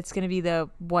do it, it's going to be the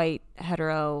white,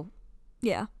 hetero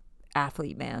Yeah,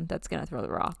 athlete man that's going to throw the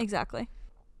rock. exactly.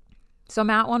 So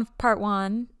Matt won part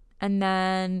 1, and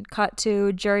then cut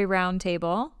to jury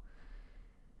roundtable.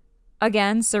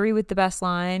 Again, Suri with the best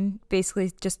line,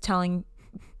 basically just telling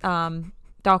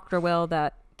Dr. Will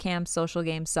that Cam's social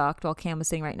game sucked while Cam was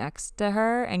sitting right next to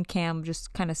her, and Cam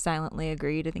just kind of silently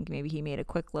agreed. I think maybe he made a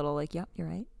quick little like, yep, you're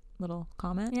right, little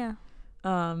comment. Yeah.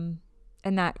 And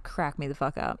that cracked me the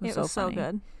fuck up. It was so funny.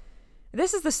 good.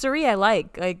 This is the Suri I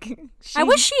like. Like, I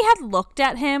wish she had looked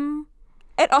at him.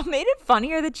 It all made it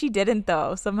funnier that she didn't,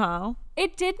 though, somehow.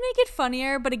 It did make it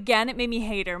funnier, but again, it made me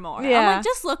hate her more. Yeah. I'm like,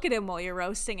 just look at him while you're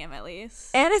roasting him at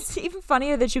least. And it's even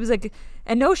funnier that she was like,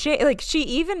 and no shade, like, she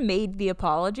even made the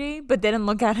apology, but didn't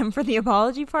look at him for the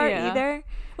apology part either.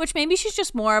 Which maybe she's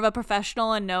just more of a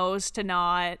professional and knows to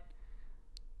not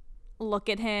look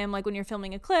at him, like when you're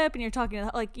filming a clip and you're talking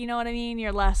to, like, you know what I mean?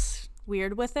 You're less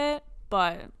weird with it.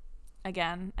 But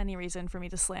again, any reason for me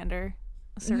to slander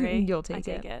Suri, You'll take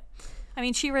it. I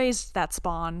mean, she raised that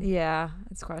spawn. Yeah,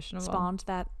 it's questionable.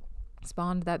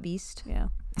 Spawned that beast. Yeah.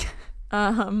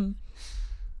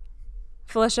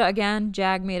 Felicia, again,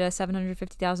 Jag made a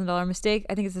 $750,000 mistake.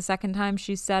 I think it's the second time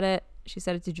she said it. She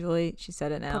said it to Julie. She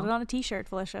said it now. Put it on a t-shirt,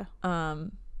 Felicia.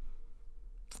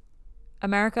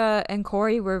 America and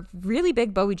Corey were really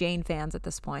big Bowie Jane fans at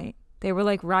this point. They were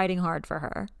like riding hard for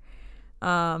her.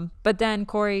 But then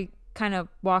Corey kind of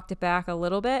walked it back a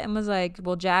little bit and was like,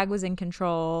 well, Jag was in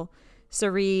control.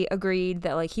 Suri agreed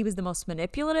that like he was the most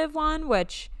manipulative one,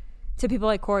 which to people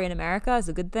like Corey in America is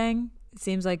a good thing. It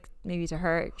seems like maybe to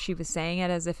her she was saying it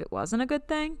as if it wasn't a good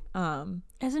thing.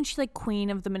 Isn't she like queen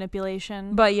of the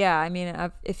manipulation? But yeah, I mean,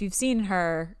 if you've seen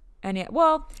her, and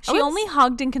she only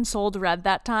hugged and consoled Red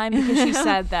that time because she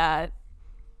said that,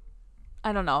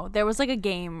 I don't know, there was like a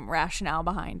game rationale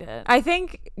behind it. I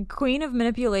think queen of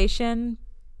manipulation,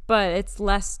 but it's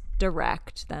less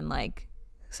direct than like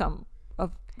some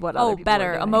of what other people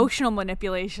better are doing. Emotional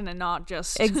manipulation and not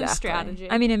just strategy.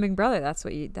 I mean, in Big Brother, that's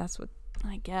what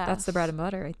I guess that's the bread and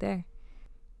butter right there.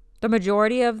 The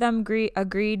majority of them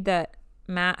agreed that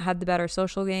Matt had the better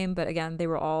social game, but again, they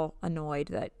were all annoyed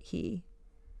that he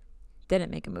didn't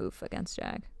make a move against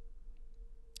Jag.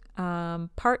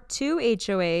 Part 2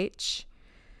 HOH,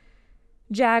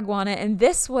 Jag won it, and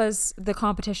this was the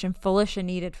competition Felicia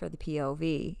needed for the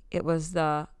POV. It was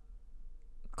the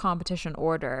competition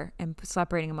order and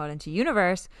separating them out into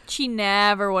universe. She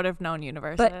never would have known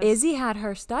universes. But Izzy had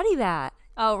her study that.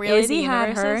 Oh, really? Izzy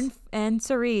had her and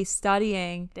Suri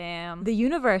studying the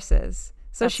universes.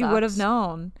 So she would have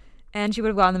known, and she would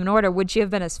have gotten them in order. Would she have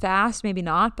been as fast? Maybe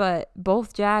not, but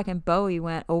both Jag and Bowie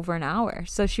went over an hour.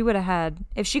 So she would have had,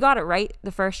 if she got it right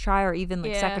the first try or even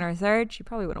like second or third, she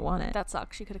probably would have won it. That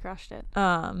sucks. She could have crushed it.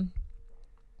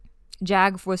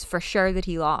 Jag was for sure that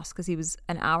he lost because he was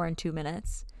an hour and 2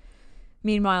 minutes.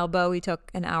 Meanwhile, Bowie took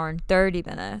an hour and 30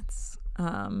 minutes.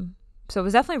 So it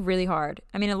was definitely really hard.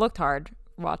 I mean, it looked hard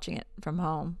watching it from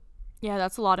home. Yeah,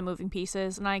 that's a lot of moving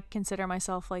pieces, and I consider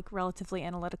myself like relatively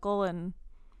analytical, and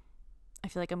I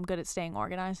feel like I'm good at staying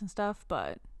organized and stuff,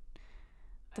 but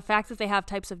the fact that they have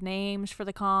types of names for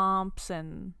the comps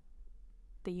and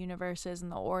the universes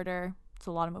and the order, it's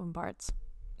a lot of moving parts.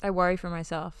 I worry for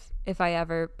myself if I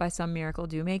ever, by some miracle,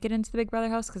 do make it into the Big Brother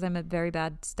house because I'm a very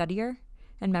bad studier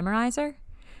and memorizer.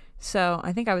 So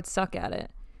I think I would suck at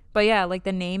it. But yeah, like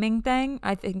the naming thing,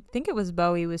 I think it was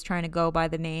Bowie was trying to go by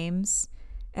the names,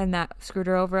 and that screwed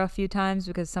her over a few times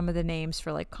because some of the names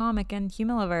for like comic and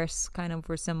Humiliverse kind of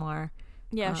were similar.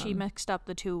 Yeah, she mixed up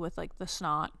the two with like the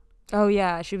snot. Oh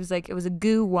yeah, she was like, it was a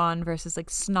goo one versus like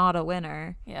snot a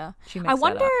winner. Yeah. She mixed I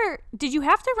wonder, did you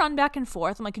have to run back and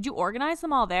forth? I'm like, could you organize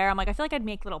them all there? I'm like, I feel like I'd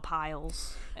make little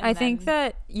piles. I think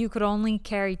that you could only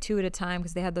carry 2 at a time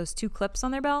because they had those 2 clips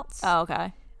on their belts. Oh,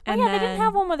 okay. And they didn't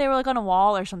have one where they were like on a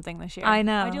wall or something this year. I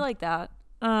know. I do like that.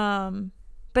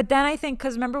 But then I think,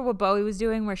 because remember what Bowie was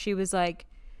doing where she was like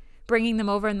bringing them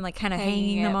over and like kind of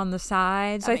hanging them on the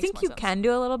side. So I think you can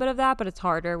do a little bit of that, but it's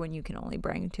harder when you can only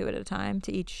bring 2 at a time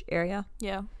to each area.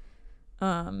 Yeah.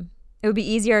 It would be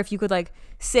easier if you could like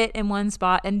sit in one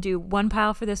spot and do one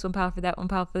pile for this, one pile for that, one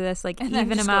pile for this, like and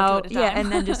even them out. Yeah,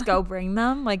 and then just go bring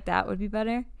them. Like that would be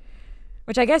better.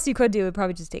 Which I guess you could do. It would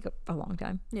probably just take a long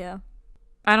time. Yeah.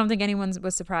 I don't think anyone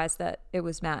was surprised that it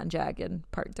was Matt and Jag in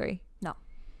part 3. No.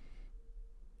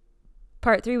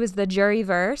 Part 3 was the jury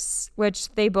verse,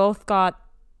 which they both got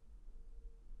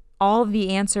all of the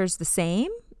answers the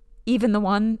same. Even the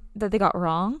one that they got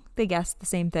wrong, they guessed the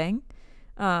same thing.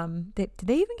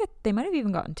 They might have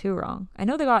even gotten 2 wrong. I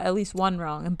know they got at least 1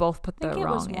 wrong and both put the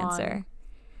wrong answer.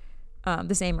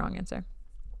 The same wrong answer.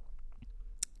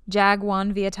 Jag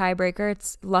won via tiebreaker.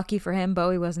 It's lucky for him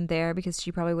Bowie wasn't there because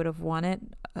she probably would have won it.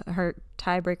 Her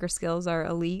tiebreaker skills are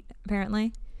elite,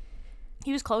 apparently.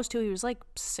 He was close to. He was like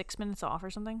 6 minutes off or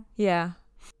something. Yeah.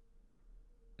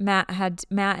 Matt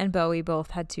and Bowie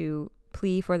both had to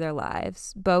plea for their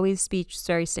lives. Bowie's speech was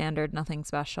very standard, nothing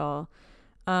special.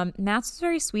 Matt's was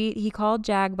very sweet. He called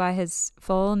Jag by his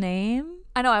full name.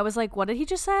 I know. I was like, what did he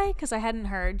just say? Because I hadn't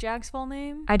heard Jag's full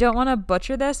name. I don't want to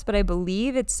butcher this, but I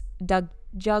believe it's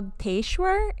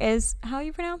Jugteshwar is how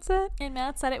you pronounce it. And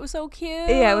Matt said it was so cute.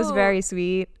 Yeah, it was very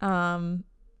sweet. And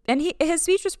his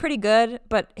speech was pretty good,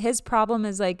 but his problem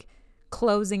is like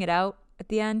closing it out at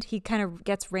the end. He kind of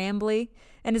gets rambly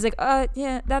and is like,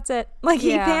 yeah, that's it. Like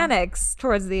he panics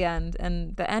towards the end,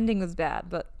 and the ending was bad,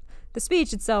 but the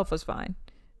speech itself was fine.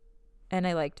 And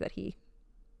I liked that he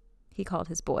called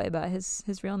his boy by his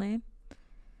real name.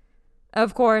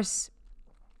 Of course,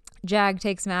 Jag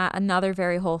takes Matt another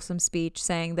very wholesome speech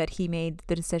saying that he made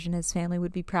the decision his family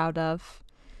would be proud of.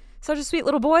 Such a sweet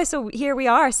little boy. So here we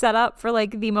are, set up for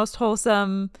like the most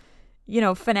wholesome,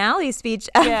 finale speech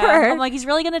ever. Yeah, I'm like, he's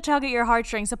really gonna tug at your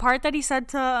heartstrings. The part that he said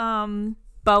to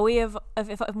Bowie of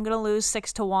if I'm gonna lose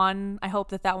 6-1, I hope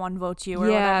that one votes you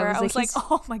or whatever. I was like,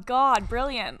 oh my god,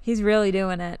 brilliant. He's really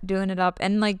doing it up,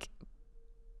 and like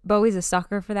Bowie's a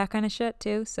sucker for that kind of shit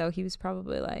too. So he was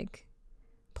probably like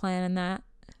planning that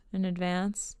in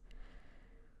advance.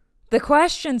 The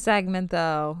question segment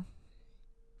though.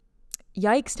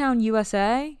 Yikestown,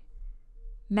 USA.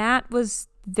 Matt was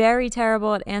very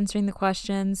terrible at answering the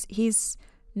questions. He's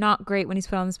not great when he's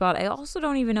put on the spot. I also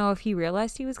don't even know if he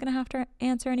realized he was going to have to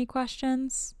answer any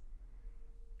questions.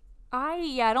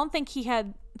 I don't think he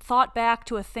had thought back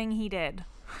to a thing he did.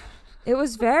 It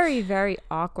was very, very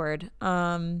awkward.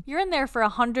 You're in there for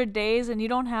 100 days and you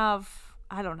don't have,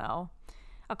 I don't know,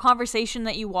 a conversation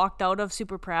that you walked out of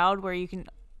super proud where you can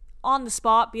on the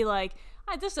spot be like,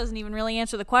 this doesn't even really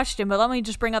answer the question, but let me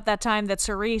just bring up that time that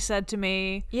Suri said to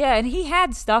me. Yeah, and he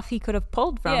had stuff he could have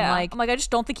pulled from. Yeah, like, I'm like, I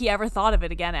just don't think he ever thought of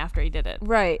it again after he did it.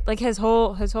 Right. Like his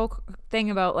whole thing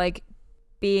about like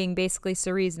being basically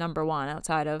Suri's number one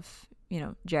outside of,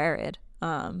 Jared.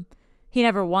 He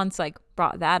never once like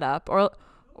brought that up, or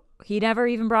he never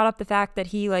even brought up the fact that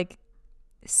he like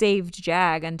saved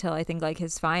Jag until I think like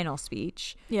his final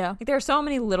speech. Yeah. Like there are so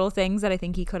many little things that I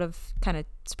think he could have kind of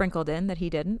sprinkled in that he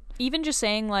didn't. Even just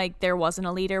saying like there wasn't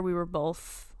a leader, we were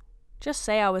both just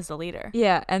say I was the leader.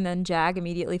 Yeah, and then Jag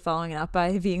immediately following it up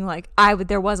by being like,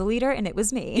 there was a leader and it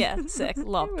was me. Yeah, sick.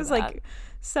 Loved It was that. like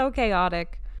so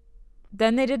chaotic.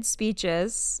 Then they did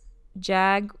speeches.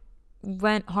 Jag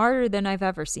went harder than I've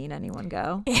ever seen anyone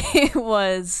go. It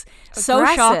was so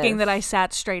shocking that I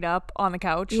sat straight up on the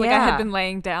couch. Like I had been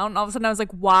laying down. And all of a sudden I was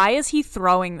like, why is he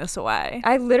throwing this away?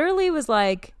 I literally was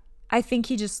like, I think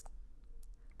he just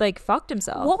like fucked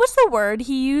himself. What was the word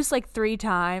he used like 3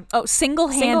 times? Oh,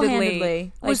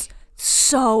 single-handedly. Was like,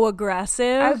 so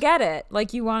aggressive. I get it.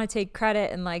 Like you want to take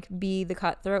credit and like be the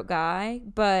cutthroat guy,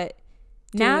 but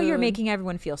now you're making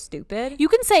everyone feel stupid. You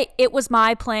can say it was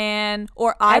my plan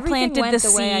or I planted the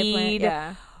seed.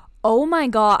 Yeah. Oh my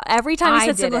god. Every time he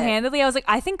said did single-handedly, I was like,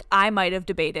 I think I might have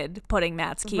debated putting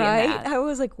Matt's key in that. I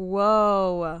was like,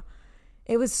 whoa.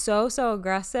 It was so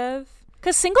aggressive.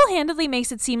 Because single-handedly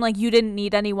makes it seem like you didn't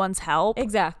need anyone's help.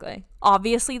 Exactly.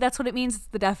 Obviously, that's what it means. It's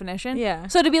the definition. Yeah.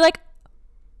 So to be like,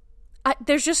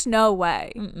 there's just no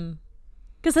way.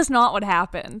 Because that's not what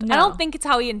happened. No. I don't think it's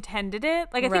how he intended it.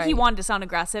 Like, I think he Right. wanted to sound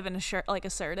aggressive and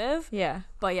assertive. Yeah.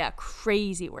 But yeah,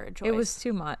 crazy word choice. It was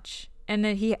too much. And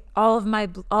then all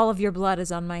of your blood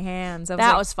is on my hands.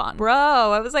 That was fun. Bro,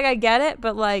 I was like, I get it.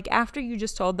 But like, after you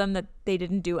just told them that they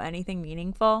didn't do anything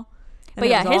meaningful. And But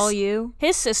yeah, it was all you.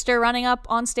 his sister running up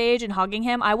on stage and hugging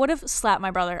him, I would have slapped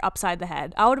my brother upside the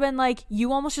head. I would have been like,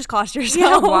 you almost just cost Yeah,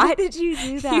 yourself. why did you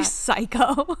do that? You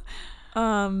psycho.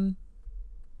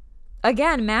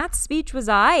 Again, Matt's speech was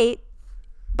aight,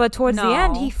 but towards the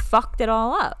end, he fucked it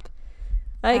all up.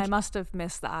 Like I must have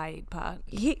missed the aight part.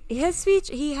 His speech,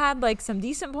 he had like some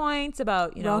decent points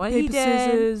about, rock, what paper, he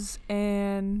did. scissors,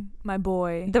 and my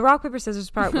boy. The rock, paper, scissors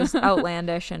part was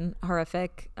outlandish and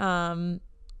horrific.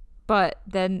 But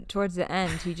then towards the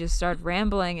end, he just started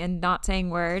rambling and not saying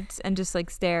words and just like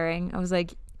staring. I was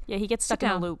like, Yeah, he gets stuck in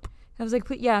a down. loop. I was like,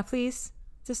 please,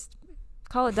 just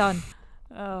call it done.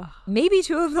 Maybe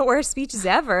 2 of the worst speeches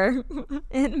ever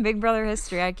in Big Brother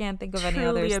history. I can't think of any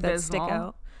Truly others that stick abysmal.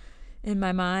 out in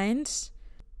my mind.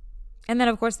 And then,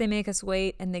 of course, they make us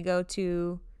wait and they go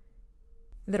to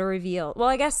the reveal. Well,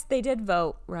 I guess they did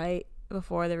vote, right,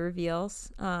 before the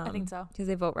reveals. I think so. Because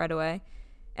they vote right away.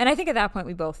 And I think at that point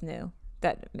we both knew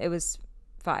that it was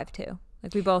 5-2.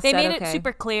 Like we both They said, made okay. it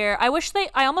super clear. I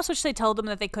almost wish they told them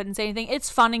that they couldn't say anything. It's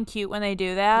fun and cute when they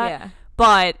do that. Yeah.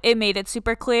 But it made it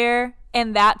super clear.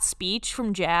 And that speech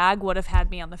from Jag would have had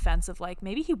me on the fence of like,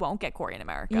 maybe he won't get Corey in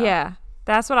America. Yeah.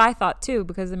 That's what I thought too,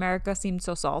 because America seemed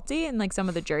so salty and like some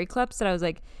of the jury clips that I was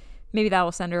like, maybe that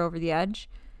will send her over the edge.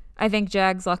 I think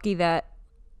Jag's lucky that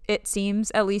it seems,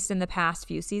 at least in the past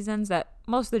few seasons, that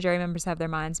most of the jury members have their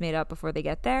minds made up before they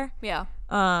get there. Yeah.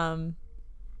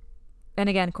 And And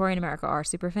again, Corey and America are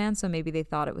super fans, so maybe they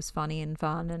thought it was funny and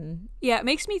fun. And Yeah, it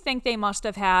makes me think they must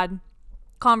have had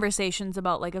conversations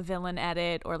about like a villain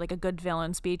edit or like a good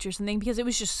villain speech or something, because it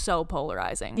was just so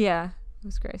polarizing. yeah, it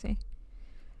was crazy.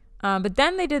 But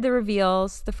then they did the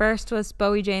reveals. The first was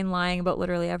Bowie Jane lying about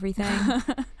literally everything.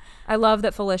 I love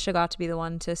that Felicia got to be the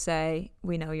one to say,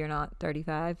 we know you're not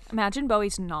 35. Imagine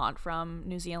Bowie's not from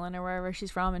New Zealand or wherever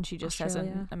she's from, and she just has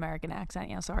Australia. an American accent.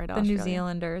 Yeah, sorry to The Australia. New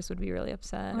Zealanders would be really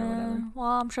upset or whatever. Well,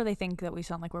 I'm sure they think that we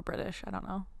sound like we're British. I don't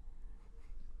know.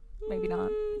 Maybe not.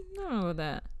 I don't know about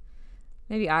that.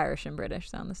 Maybe Irish and British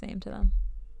sound the same to them.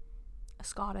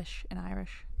 Scottish and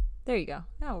Irish. There you go.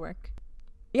 That'll work.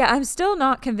 Yeah, I'm still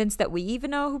not convinced that we even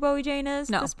know who Bowie Jane is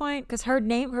No. at this point, because her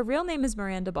real name is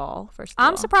Miranda Ball. First, of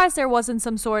I'm all. surprised there wasn't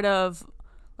some sort of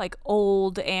like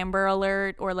old Amber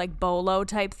Alert or like Bolo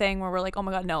type thing where we're like, oh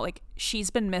my god, no, like she's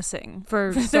been missing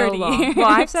for for so 30 long. years. Well,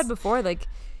 I've said before, like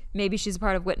maybe she's a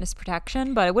part of witness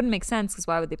protection, but it wouldn't make sense because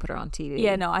why would they put her on TV?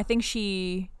 Yeah, no, I think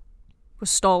she was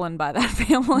stolen by that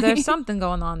family. There's something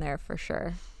going on there for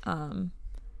sure.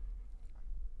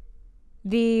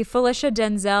 The Felicia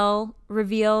Denzel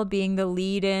reveal being the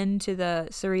lead in to the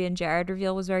Suri and Jared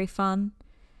reveal was very fun.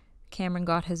 Cameron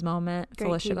got his moment. Great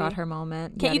Felicia TV. got her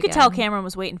moment. You yet could tell again. Cameron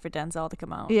was waiting for Denzel to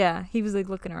come out. Yeah, he was like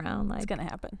looking around like It's gonna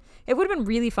happen. it would have been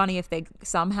really funny if they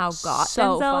somehow got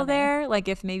So Denzel funny. there. Like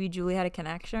if maybe Julie had a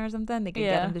connection or something, they could get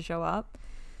Yeah. him to show up.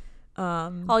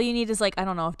 All you need is like, I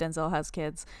don't know if Denzel has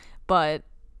kids, but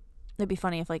it'd be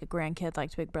funny if like a grandkid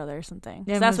liked Big Brother or something. 'Cause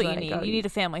Yeah, that's it what was you like, need. oh, You need a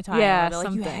family time. yeah, where they're like,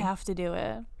 you something. have to do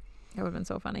it. That would have been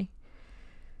so funny.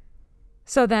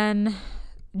 So then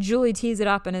Julie tees it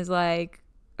up and is like,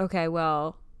 okay,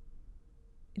 well,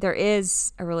 there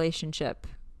is a relationship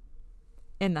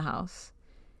in the house.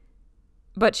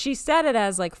 But she said it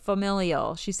as like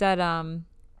familial. She said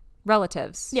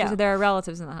relatives. She Yeah. said there are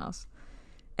relatives in the house.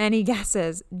 And he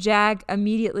guesses. Jag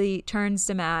immediately turns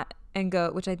to Matt and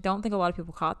which I don't think a lot of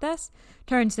people caught this,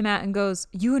 turns to Matt and goes,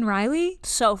 you and Riley?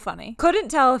 So funny. Couldn't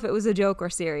tell if it was a joke or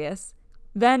serious.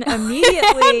 Then It had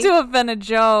immediately to have been a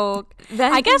joke.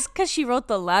 Then- I guess because she wrote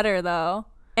the letter though.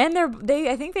 and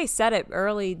I think they said it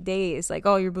early days, like,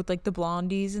 oh, you're with like the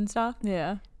Blondies and stuff.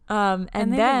 Yeah. And they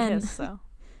didn't then kiss, so.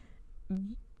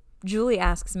 Julie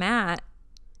asks Matt,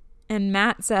 and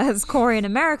Matt says Corey in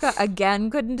America again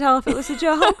couldn't tell if it was a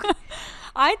joke.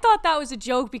 I thought that was a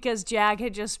joke because Jag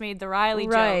had just made the Riley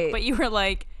Right. joke, but you were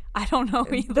like, I don't know.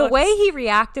 The way he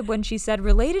reacted when she said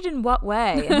related in what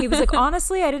way, and he was like,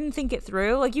 honestly, I didn't think it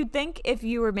through. Like you'd think if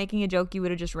you were making a joke, you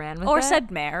would have just ran with it, or said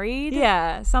married.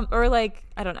 yeah, or like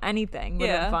I don't know, anything would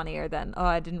have Yeah. been funnier than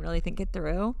I didn't really think it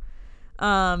through.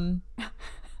 And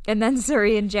then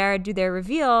Suri and Jared do their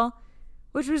reveal,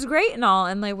 which was great and all,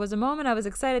 and like was a moment I was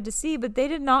excited to see, but they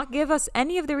did not give us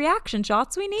any of the reaction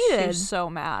shots we She needed. was so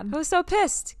mad. I was so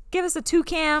pissed. Give us a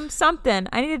 2-cam something.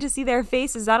 I needed to see their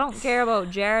faces. I don't care about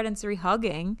Jared and Suri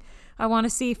hugging. I want to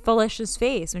see Felicia's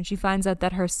face when she finds out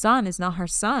that her son is not her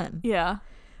son. Yeah.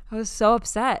 I was so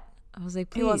upset. I was like,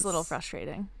 please. It was a little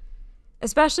frustrating.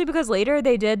 Especially because later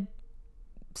they did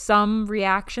some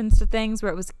reactions to things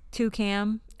where it was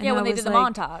 2-cam. and Yeah, I when they was did the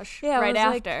like, montage yeah, I right was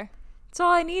like, after. that's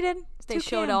all I needed. It's They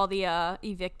showed 2-cam. all the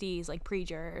evictees, like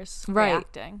pre-jurors, Right.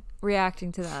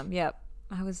 reacting. to them. Yep.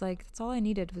 I was like, that's all I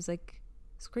needed was like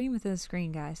screen within the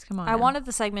screen, guys. Come on. I now. wanted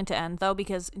the segment to end, though,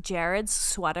 because Jared's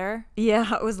sweater,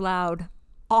 Yeah, it was loud.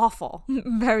 awful.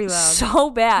 Very loud. So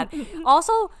bad.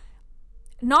 Also,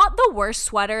 not the worst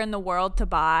sweater in the world to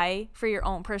buy for your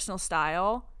own personal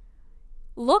style.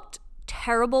 Looked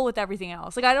terrible with everything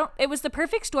else. Like, it was the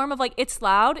perfect storm of, like, it's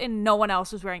loud and no one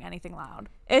else was wearing anything loud.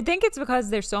 I think it's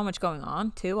because there's so much going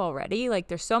on too already. Like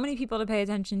there's so many people to pay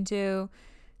attention to.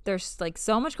 There's like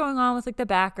so much going on with like the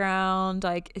background.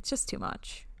 Like it's just too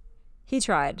much. He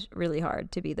tried really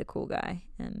hard to be the cool guy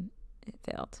and it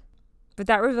failed. But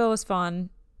that reveal was fun.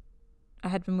 I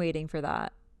had been waiting for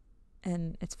that.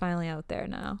 And it's finally out there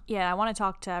now. Yeah, I want to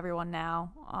talk to everyone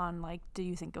now on, like, do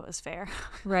you think it was fair?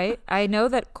 Right? I know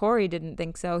that Corey didn't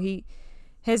think so.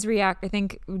 I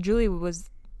think Julie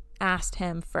asked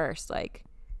him first, like,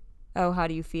 oh, how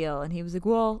do you feel? And he was like,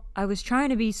 well, I was trying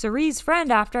to be Cerie's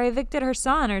friend after I evicted her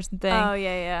son or something. Oh,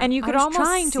 yeah. And you could I was almost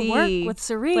trying see, to work with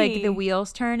Cerie. like, the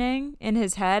wheels turning in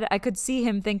his head. I could see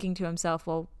him thinking to himself,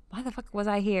 well, why the fuck was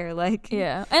I here? Like,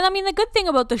 Yeah. And I mean, the good thing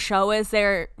about the show is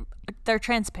they're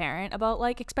transparent about,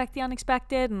 like, expect the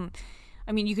unexpected. And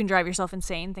I mean, you can drive yourself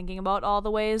insane thinking about all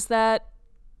the ways that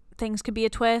things could be a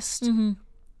twist. Mm-hmm.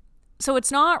 So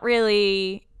it's not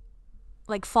really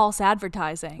like false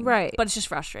advertising. Right. But it's just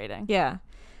frustrating. yeah.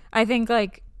 I think,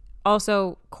 like,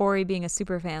 also Corey being a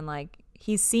super fan, like,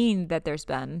 he's seen that there's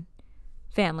been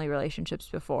family relationships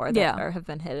before that have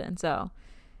been hidden. So,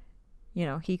 you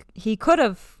know, he could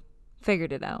have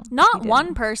figured it out. Not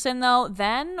one person though,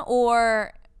 then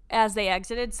or as they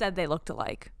exited, said they looked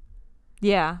alike.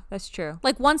 Yeah, that's true.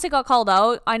 Like once it got called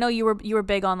out, I know you were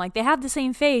big on like they have the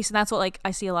same face, and that's what like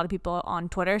I see a lot of people on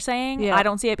Twitter saying. I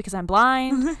don't see it because I'm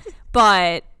blind,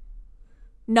 but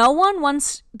no one,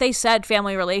 once they said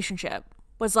family relationship,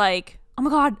 was like, oh my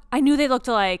god, I knew they looked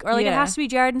alike, or like it has to be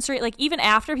Jared and Suri. Like even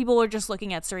after, people were just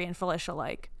looking at Suri and Felicia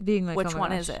like being like, which oh my one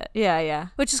gosh. is it? Yeah.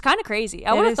 Which is kind of crazy.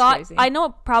 I would have thought. Crazy. I know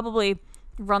it probably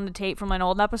run the tape from an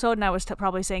old episode, and I was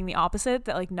probably saying the opposite,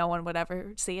 that like no one would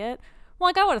ever see it. Well,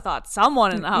 like I would have thought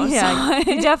someone in the house. Yeah,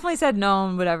 you definitely said no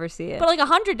one would ever see it. But like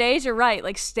 100 days, you're right.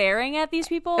 Like staring at these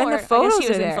people, and or the photos I guess he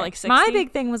was are in there. for like 60. My big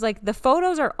thing was like the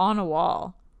photos are on a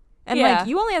wall, and like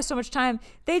you only have so much time.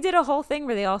 They did a whole thing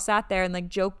where they all sat there and like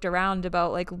joked around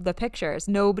about like the pictures.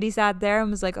 Nobody sat there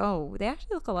and was like, oh, they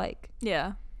actually look alike.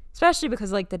 Yeah, especially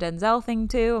because like the Denzel thing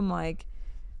too. I'm like,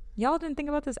 y'all didn't think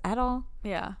about this at all.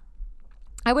 Yeah.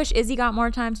 I wish Izzy got more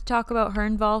time to talk about her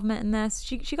involvement in this.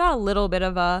 She got a little bit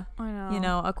of a, you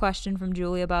know, a question from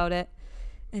Julie about it,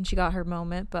 and she got her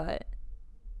moment, but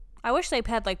I wish they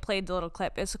had like played the little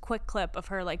clip. It's a quick clip of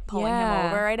her like pulling him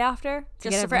over right after,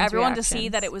 just for everyone to see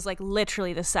that it was like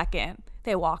literally the second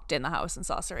they walked in the house and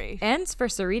saw Suri. And for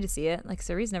Suri to see it. Like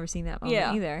Suri's never seen that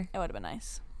moment either. It would have been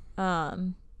nice.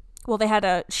 Well, they had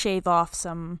to shave off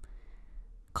some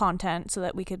content so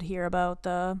that we could hear about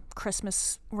the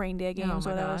Christmas reindeer games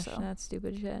or whatever. Gosh, that's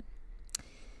stupid shit.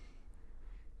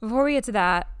 Before we get to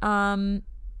that,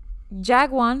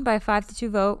 Jag won by 5-2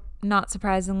 vote. Not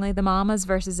surprisingly, the mamas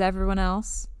versus everyone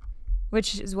else,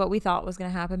 which is what we thought was going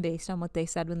to happen based on what they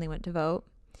said when they went to vote.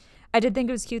 I did think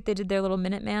it was cute they did their little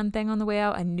Minuteman thing on the way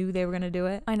out. I knew they were going to do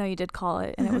it. I know you did call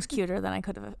it, and it was cuter than I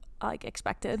could have like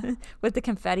expected. With the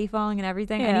confetti falling and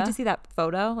everything. I need to see that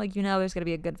photo. Like, you know, there's going to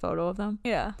be a good photo of them.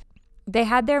 Yeah. They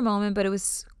had their moment, but it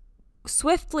was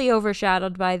swiftly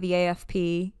overshadowed by the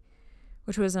AFP,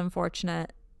 which was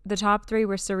unfortunate. The top three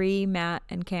were Suri, Matt,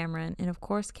 and Cameron. And of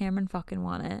course, Cameron fucking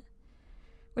won it.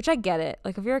 Which I get it.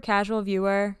 Like, if you're a casual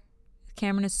viewer,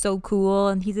 Cameron is so cool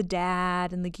and he's a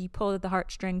dad and like he pulled at the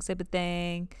heartstrings type of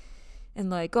thing. And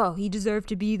like, oh, he deserved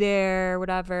to be there,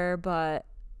 whatever. But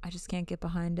I just can't get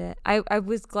behind it. I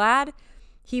was glad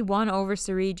he won over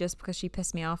Suri just because she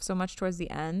pissed me off so much towards the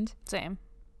end. Same.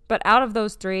 But out of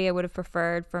those three, I would have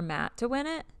preferred for Matt to win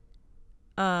it.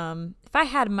 If I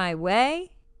had my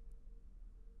way,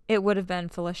 it would have been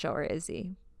Felicia or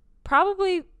Izzy.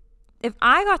 Probably, if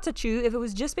I got to choose, if it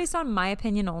was just based on my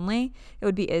opinion only, it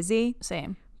would be Izzy.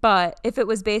 Same. But if it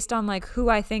was based on like who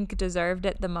I think deserved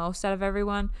it the most out of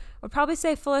everyone, I would probably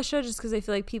say Felicia, just because I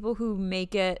feel like people who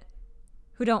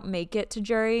don't make it to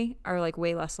jury are like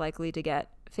way less likely to get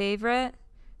favorite.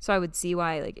 So I would see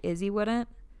why like Izzy wouldn't.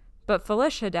 But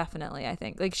Felicia definitely, I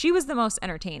think. Like, she was the most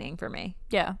entertaining for me.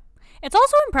 Yeah. It's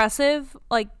also impressive,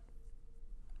 like,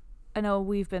 I know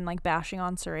we've been, like, bashing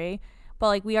on Suri, but,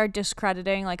 like, we are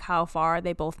discrediting, like, how far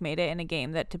they both made it in a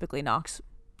game that typically knocks,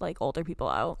 like, older people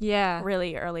out. Yeah.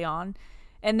 Really early on.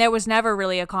 And there was never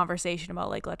really a conversation about,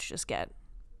 like, let's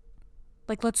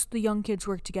the young kids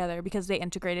work together, because they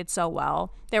integrated so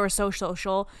well. They were so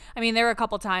social. I mean, there were a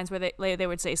couple times where they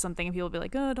would say something and people would be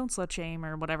like, oh, don't slut shame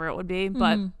or whatever it would be.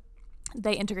 But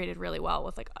they integrated really well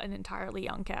with like an entirely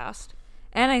young cast.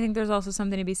 And I think there's also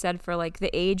something to be said for like the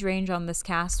age range on this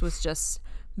cast was just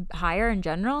higher in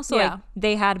general. So like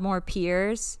they had more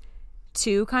peers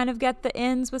to kind of get the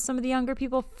ins with some of the younger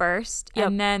people first. Yep.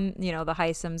 And then, you know, the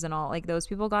Heisems and all, like those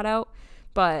people got out.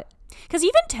 But because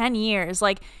even 10 years,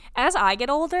 like as I get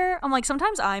older, I'm like,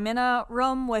 sometimes I'm in a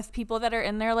room with people that are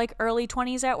in their like early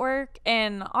 20s at work,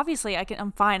 and obviously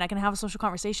I'm fine, I can have a social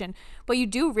conversation, but you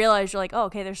do realize you're like, oh,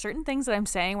 okay, there's certain things that I'm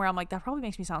saying where I'm like, that probably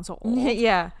makes me sound so old.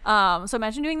 Yeah. So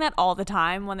imagine doing that all the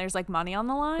time when there's like money on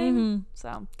the line.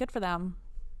 So good for them.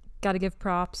 Gotta give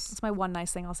props. That's my one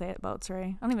nice thing I'll say about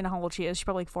Suri. I don't even know how old she is. She's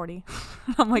probably like 40.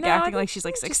 I'm like acting like she's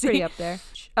like 60. She's pretty up there.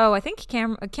 Oh, I think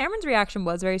Cameron's reaction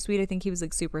was very sweet. I think he was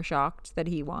like super shocked that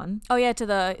he won. Oh yeah, to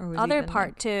the other part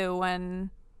like, too,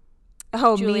 when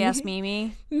Julie asked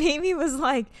Mimi. Mimi was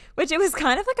like, which it was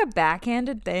kind of like a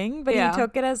backhanded thing, but he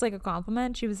took it as like a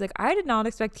compliment. She was like, I did not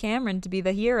expect Cameron to be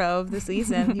the hero of the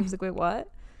season. He was like, wait, what?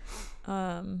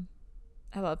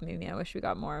 I love Mimi. I wish we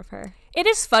got more of her. It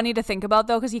is funny to think about,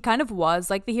 though, because he kind of was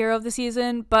like the hero of the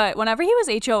season. But whenever he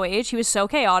was HOH, he was so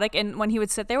chaotic. And when he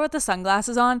would sit there with the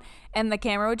sunglasses on and the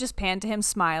camera would just pan to him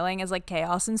smiling as like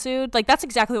chaos ensued, like that's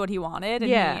exactly what he wanted.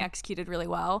 And he executed really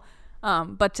well.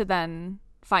 But to then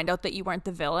find out that you weren't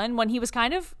the villain when he was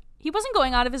kind of, he wasn't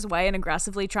going out of his way and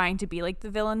aggressively trying to be like the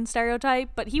villain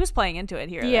stereotype, but he was playing into it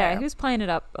here. Yeah, he was playing it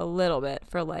up a little bit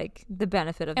for like the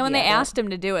benefit of. And when the they edit. asked him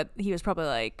to do it, he was probably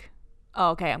like, "Oh,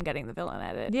 okay, I'm getting the villain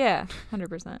edit." Yeah,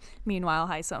 100%. Meanwhile,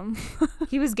 Heisem.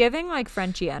 He was giving like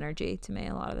Frenchie energy to me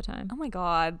a lot of the time. Oh my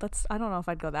god, I don't know if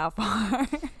I'd go that far.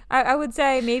 I would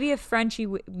say maybe if Frenchie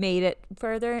made it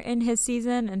further in his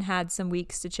season and had some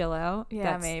weeks to chill out.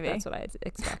 Yeah, maybe. That's what I'd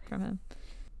expect from him.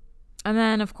 And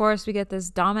then, of course, we get this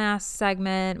dumbass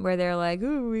segment where they're like,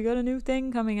 ooh, we got a new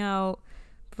thing coming out.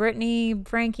 Brittany,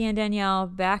 Frankie, and Danielle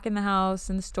back in the house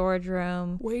in the storage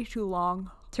room Way too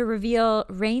long. to reveal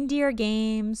Reindeer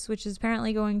Games, which is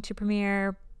apparently going to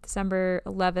premiere December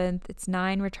 11th. It's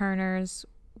 9 returners.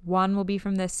 1 will be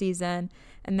from this season.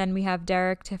 And then we have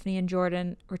Derek, Tiffany, and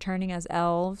Jordan returning as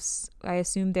elves. I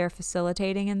assume they're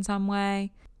facilitating in some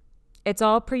way. It's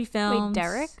all pre-filmed. Wait,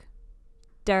 Derek?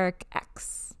 Derek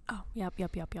X. Oh, yep.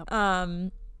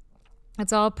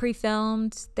 It's all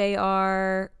pre-filmed. They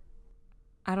are,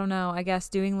 I don't know, I guess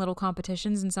doing little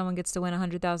competitions and someone gets to win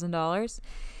 $100,000.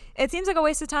 It seems like a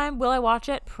waste of time. Will I watch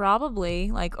it? Probably.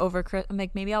 Like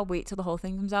maybe I'll wait till the whole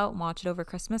thing comes out and watch it over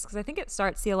Christmas, because I think it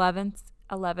starts the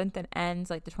 11th and ends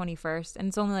like the 21st, and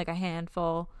it's only like a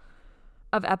handful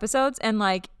of episodes. And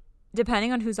like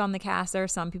depending on who's on the cast, there are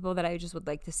some people that I just would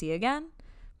like to see again,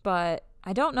 but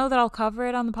I don't know that I'll cover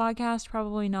it on the podcast.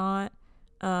 Probably not.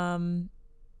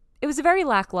 It was a very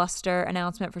lackluster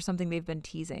announcement for something they've been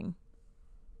teasing.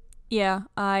 Yeah,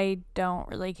 I don't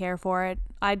really care for it.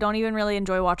 I don't even really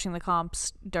enjoy watching the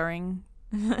comps during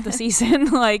the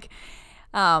season. Like,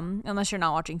 unless you're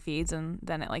not watching feeds, and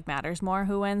then it like matters more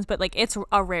who wins. But like, it's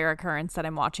a rare occurrence that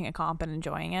I'm watching a comp and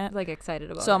enjoying it. Like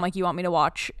excited about it. So I'm like, you want me to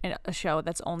watch a show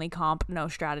that's only comp, no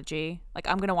strategy? Like,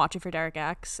 I'm gonna watch it for Derek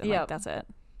X, and like that's it.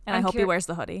 And I hope he wears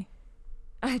the hoodie.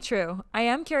 True. I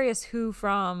am curious who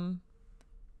from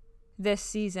this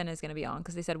season is going to be on,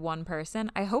 because they said one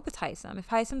person. I hope it's Heisem. If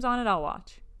Heisem's on it, I'll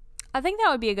watch. I think that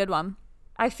would be a good one.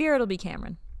 I fear it'll be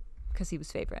Cameron, because he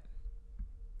was favorite.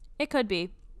 It could be.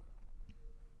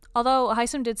 Although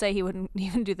Heisem did say he wouldn't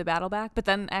even do the battle back, but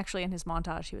then actually in his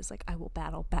montage he was like, I will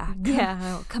battle back. Yeah,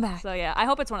 I will come back. So yeah, I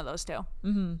hope it's one of those two.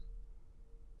 Mm-hmm.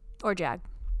 Or Jag.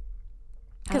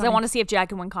 Because I want to see if Jag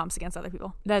can win comps against other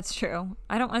people. That's true.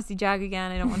 I don't want to see Jag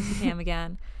again. I don't want to see Cam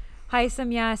again.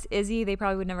 Heisem, yes. Izzy, they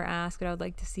probably would never ask, but I would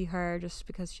like to see her just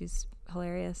because she's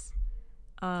hilarious.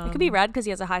 It could be Red because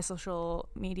he has a high social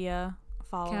media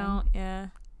following. Count, yeah.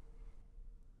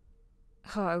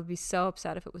 Oh, I would be so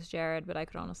upset if it was Jared, but I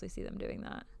could honestly see them doing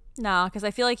that. Nah, because I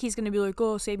feel like he's going to be like,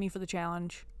 oh, save me for the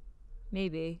challenge.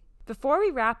 Maybe. Before we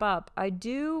wrap up, I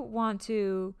do want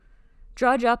to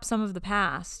drudge up some of the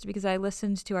past, because I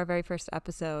listened to our very first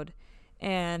episode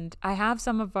and I have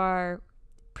some of our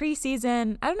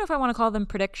preseason, I don't know if I want to call them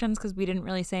predictions because we didn't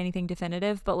really say anything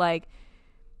definitive, but like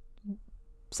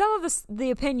some of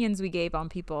the opinions we gave on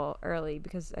people early,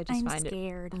 because I just find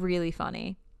it really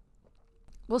funny.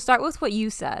 We'll start with what you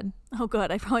said. Oh, good.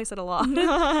 I probably said a lot.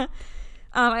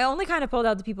 I only kind of pulled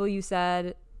out the people you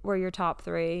said were your top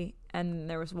 3, and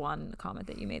there was one comment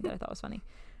that you made that I thought was funny.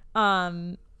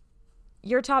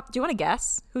 Your top, do you want to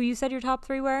guess who you said your top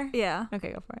 3 were? Yeah.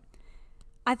 Okay, go for it.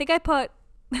 I think I put,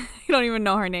 I don't even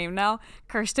know her name now,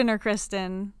 Kirsten or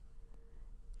Kristen,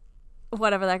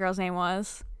 whatever that girl's name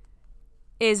was,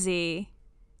 Izzy.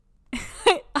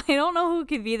 I don't know who it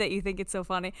could be that you think it's so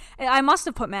funny. I must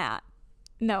have put Matt.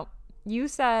 No, you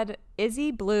said Izzy,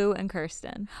 Blue, and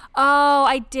Kirsten. Oh,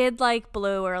 I did like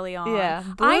Blue early on. Yeah,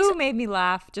 Blue made me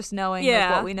laugh just knowing like,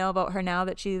 what we know about her now,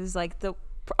 that she's like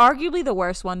arguably the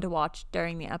worst one to watch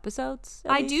during the episodes.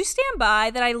 I do stand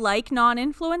by that I like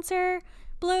non-influencer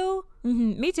Blue.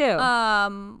 Mm-hmm, me too.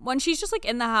 When she's just like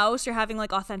in the house or having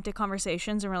like authentic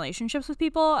conversations and relationships with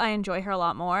people, I enjoy her a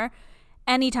lot more.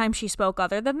 Anytime she spoke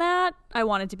other than that, I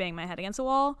wanted to bang my head against a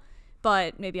wall,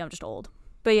 but maybe I'm just old.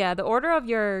 But yeah, the order of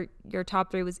your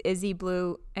top 3 was Izzy,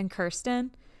 Blue, and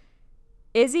Kirsten.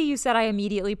 Izzy, you said I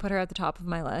immediately put her at the top of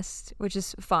my list, which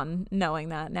is fun knowing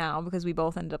that now, because we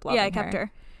both ended up loving her. Yeah, I kept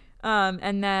her.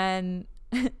 And then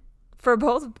for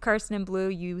both Kirsten and Blue,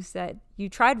 you said you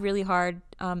tried really hard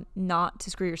not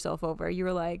to screw yourself over. You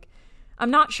were like,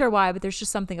 I'm not sure why, but there's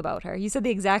just something about her. You said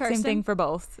the exact same thing for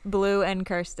both Blue and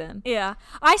Kirsten. Yeah,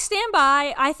 I stand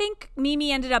by. I think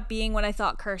Mimi ended up being what I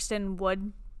thought Kirsten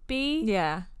would be.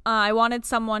 Yeah. I wanted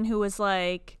someone who was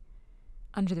like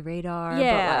under the radar,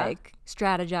 but like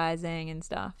strategizing and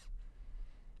stuff.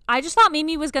 I just thought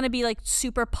Mimi was going to be like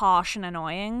super posh and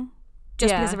annoying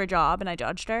just because of her job, and I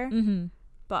judged her. Mm-hmm.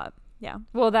 But yeah.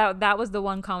 Well, that was the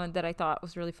one comment that I thought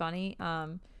was really funny.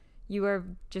 You were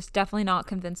just definitely not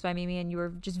convinced by Mimi, and you were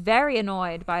just very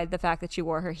annoyed by the fact that she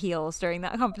wore her heels during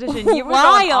that competition. You were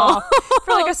going off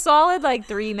for like a solid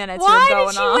 3 minutes. Why you were going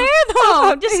did she off. wear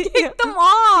them? Just kick them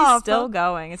off. She's still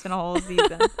going. It's been a whole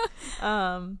season.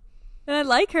 And I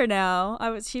like her now. I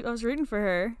was rooting for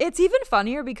her. It's even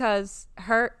funnier because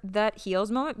that heels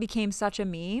moment became such a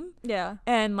meme. Yeah.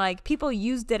 And people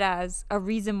used it as a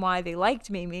reason why they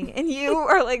liked Mimi, and you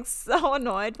were so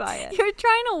annoyed by it. You're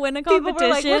trying to win a competition. People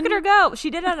were like, "Look at her go!" She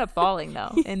did end up falling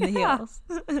though in the heels.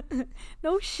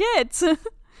 No shit.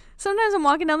 Sometimes I'm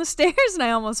walking down the stairs and I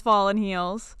almost fall in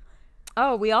heels.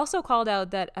 Oh, we also called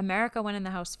out that America went in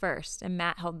the house first, and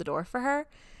Matt held the door for her.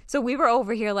 So we were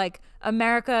over here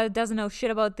America doesn't know shit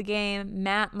about the game.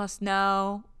 Matt must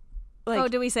know.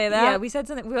 Did we say that? Yeah, we said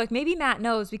something. We were maybe Matt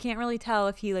knows. We can't really tell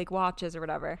if he watches or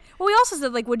whatever. Well, we also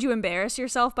said would you embarrass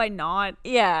yourself by not?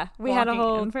 Yeah, we had a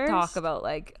whole talk about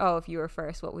if you were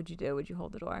first, what would you do? Would you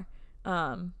hold the door?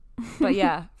 But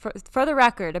yeah, for the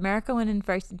record, America went in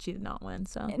first and she did not win.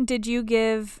 So did you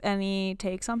give any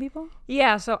takes on people?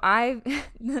 Yeah, so I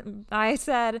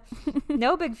said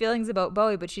no big feelings about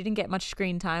Bowie, but she didn't get much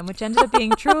screen time, which ended up being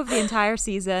true of the entire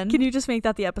season. Can you just make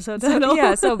that the episode title?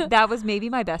 Yeah, so that was maybe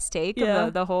my best take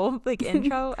of the whole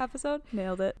intro episode.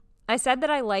 Nailed it. I said that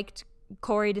I liked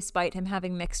Corey despite him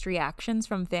having mixed reactions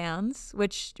from fans,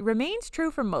 which remains true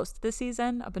for most of the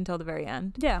season up until the very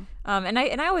end. Yeah. And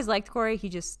I always liked Corey.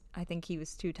 I think he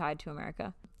was too tied to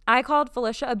America. I called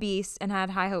Felicia a beast and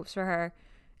had high hopes for her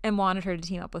and wanted her to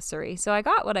team up with Suri. So I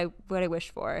got what I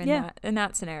wished for in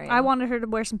that scenario. I wanted her to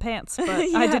wear some pants, but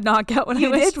I did not get what I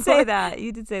wished for.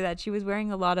 You did say that. She was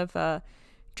wearing a lot of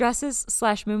dresses /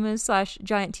 muumuus /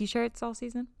 giant t-shirts all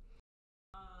season.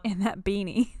 And that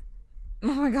beanie.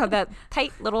 Oh my god, that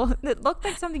tight little, it looked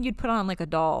like something you'd put on a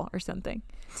doll or something.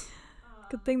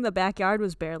 Good thing the backyard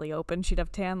was barely open. She'd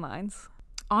have tan lines.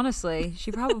 Honestly,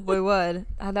 she probably would.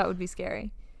 That would be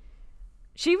scary.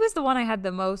 She was the one I had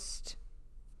the most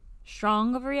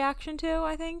strong of a reaction to,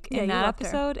 I think, in that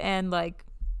episode. Her. And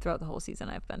throughout the whole season,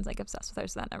 I've been obsessed with her,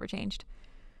 so that never changed.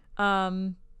 I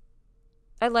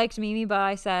liked Mimi, but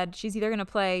I said she's either going to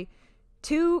play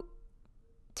too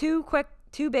quick,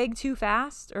 too big, too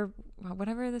fast, or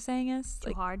whatever the saying is.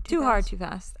 Too hard, too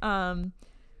fast.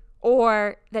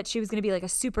 Or that she was going to be a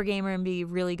super gamer and be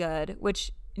really good,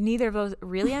 which neither of those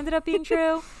really ended up being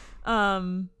true.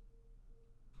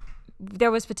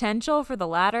 There was potential for the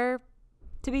latter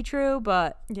to be true,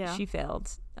 but she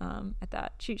failed at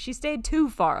that. She stayed too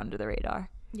far under the radar.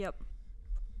 Yep.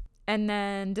 And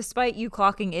then despite you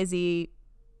clocking Izzy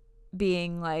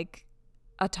being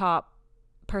a top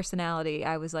personality,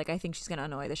 I was I think she's gonna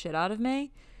annoy the shit out of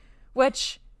me,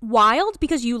 which wild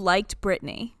because you liked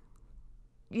Brittany.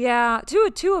 Yeah,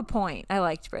 to a point. I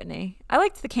liked Brittany. I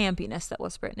liked the campiness that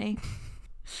was Brittany.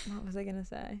 What was I gonna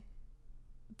say?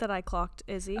 That I clocked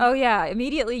Izzy. Oh yeah,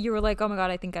 immediately you were oh my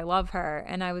god, I think I love her,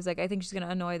 and I was I think she's gonna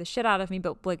annoy the shit out of me,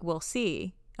 but we'll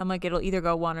see. I'm it'll either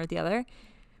go one or the other.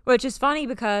 Which is funny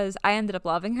because I ended up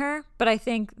loving her, but I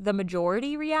think the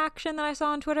majority reaction that I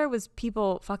saw on Twitter was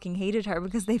people fucking hated her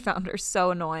because they found her so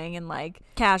annoying and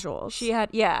casuals. She had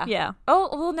yeah. Oh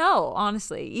well, no,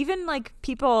 honestly, even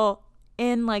people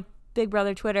in Big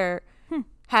Brother Twitter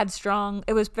had strong.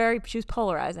 It was she was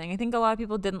polarizing. I think a lot of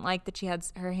people didn't like that she had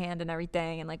her hand and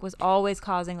everything, and was always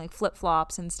causing flip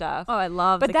flops and stuff. Oh, I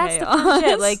love. But that's chaos. The fun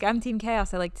shit. I'm Team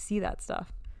Chaos. I like to see that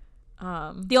stuff.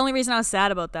 The only reason I was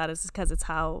sad about that is because it's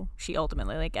how she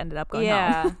ultimately ended up going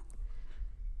home.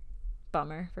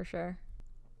 Bummer for sure.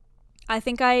 I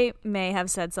think I may have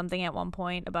said something at one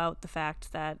point about the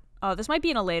fact that this might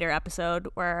be in a later episode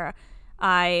where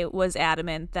I was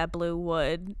adamant that Blue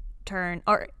would turn,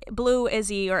 or Blue,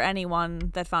 Izzy, or anyone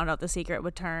that found out the secret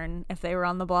would turn if they were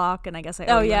on the block. And I guess I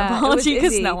owe you an apology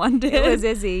because no one did. It was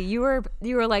Izzy. You were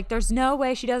there's no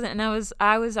way she doesn't, and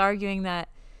I was arguing that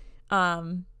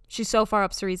she's so far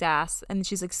up Suri's ass, and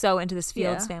she's so into this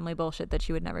Fields family bullshit that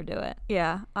she would never do it.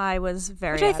 Yeah, I was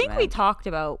very Which I think we talked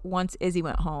about once Izzy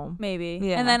went home. Maybe.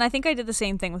 Yeah. And then I think I did the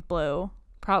same thing with Blue.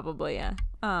 Probably, yeah.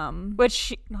 Which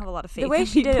she not a lot of faith. The way in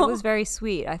she people. did it was very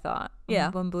sweet, I thought. Yeah.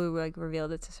 When Blue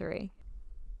revealed it to Suri.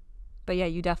 But yeah,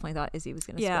 you definitely thought Izzy was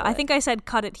gonna. Yeah, I think I said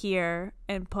cut it here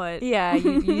and put. Yeah,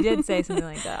 you did say something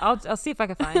like that. I'll see if I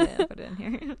can find it and put it in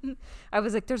here. I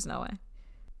was there's no way.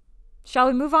 Shall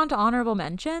we move on to honorable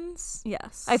mentions?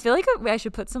 Yes. I feel I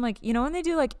should put some when they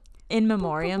do in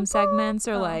memoriam segments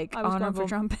or I was honorable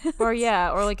trumpets. or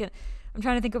I'm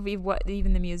trying to think of what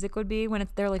even the music would be when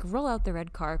they're roll out the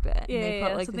red carpet and they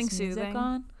put something this soothing music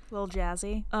on, a little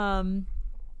jazzy.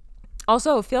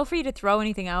 Also, feel free to throw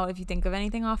anything out if you think of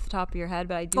anything off the top of your head,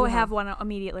 but I do Oh, I have one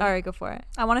immediately. All right, go for it.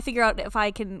 I want to figure out if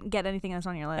I can get anything that's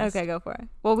on your list. Okay, go for it.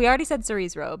 Well, we already said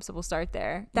cerise robe, so we'll start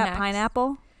there. That Next.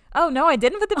 pineapple? Oh, no, I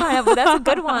didn't put the pineapple. That's a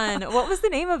good one. What was the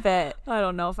name of it? I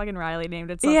don't know. Fucking Riley named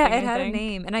it something. Yeah, it had a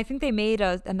name. And I think they made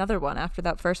another one after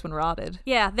that first one rotted.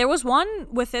 Yeah, there was one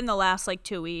within the last,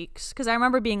 2 weeks. Because I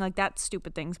remember being like, that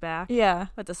stupid thing's back. Yeah.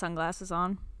 With the sunglasses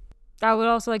on. I would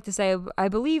also like to say, I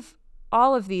believe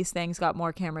all of these things got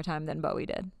more camera time than Bowie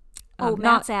did.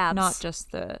 Matt's abs. Not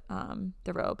just the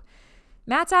robe.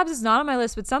 Matt's abs is not on my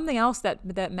list, but something else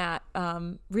that Matt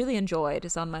really enjoyed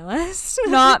is on my list.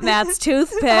 Not Matt's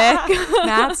toothpick.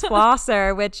 Matt's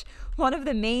flosser, which one of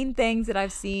the main things that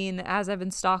I've seen as I've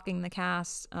been stalking the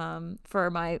cast for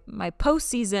my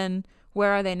postseason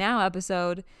Where Are They Now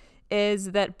episode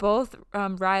is that both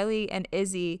Riley and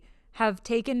Izzy have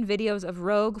taken videos of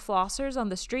rogue flossers on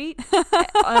the street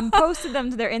and posted them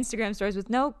to their Instagram stories with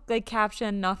no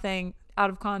caption, nothing, out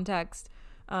of context.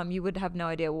 You would have no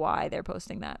idea why they're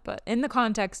posting that, but in the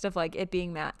context of it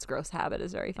being Matt's gross habit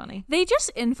is very funny. They just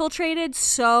infiltrated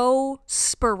so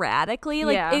sporadically.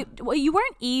 You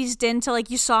weren't eased into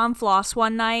you saw him floss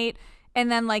one night and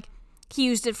then he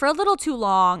used it for a little too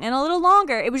long and a little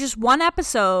longer. It was just one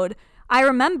episode. I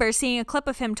remember seeing a clip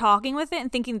of him talking with it and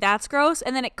thinking that's gross,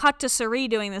 and then it cut to Suri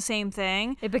doing the same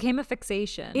thing. It became a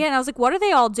fixation. Yeah, and I was like, what are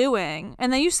they all doing?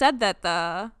 And then you said that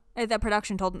that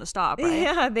production told them to stop, right?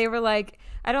 Yeah, they were like,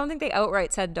 I don't think they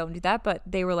outright said don't do that, but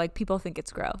they were like, people think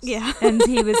it's gross. Yeah. And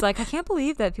he was like, I can't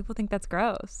believe that people think that's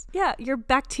gross. Yeah, your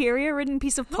bacteria-ridden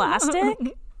piece of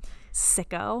plastic.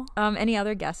 Sicko. Any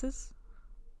other guesses?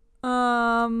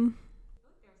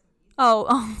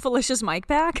 Felicia's mic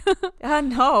pack?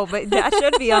 No, but that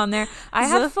should be on there. I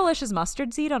have Felicia's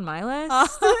mustard seed on my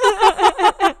list.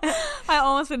 I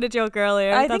almost made a joke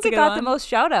earlier. I think it got the most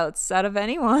shout outs out of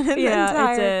anyone in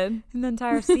it did. the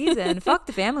entire season. Fuck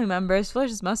the family members.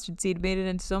 Felicia's mustard seed made it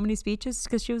into so many speeches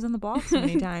because she was on the block so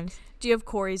many times. Do you have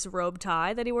Corey's robe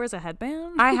tie that he wears a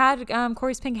headband? I had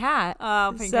Corey's pink hat.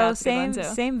 Oh, pink hat's a good one too.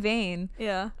 Same vein.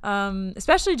 Yeah.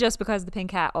 Especially just because the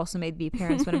pink hat also made the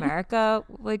appearance when America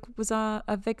was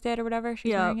evicted or whatever.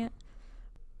 She's wearing it.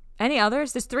 Any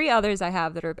others? There's 3 others I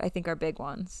have that I think are big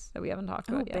ones that we haven't talked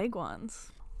about yet. Big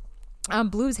ones.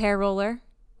 Blue's hair roller.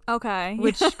 Okay.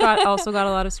 Which also got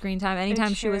a lot of screen time.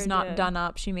 Anytime she was not done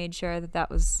up, she made sure that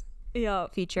was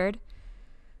featured.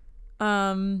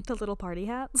 The little party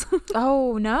hats.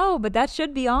 Oh no, but that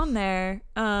should be on there.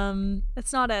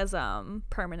 It's not as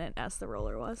permanent as the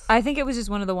roller was. I think it was just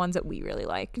one of the ones that we really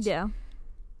liked. Yeah.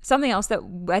 Something else that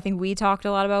I think we talked a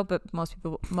lot about, but most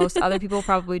other people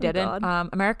probably didn't.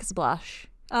 America's blush.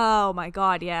 Oh my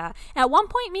god, yeah. At one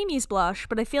point Mimi's blush,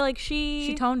 but I feel like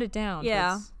she toned it down.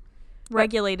 Yeah.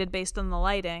 Regulated based on the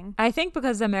lighting. I think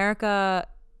because America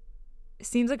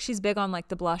seems like she's big on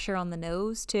the blusher on the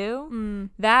nose too.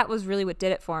 That was really what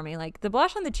did it for me. The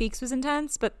blush on the cheeks was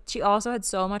intense, but she also had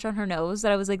so much on her nose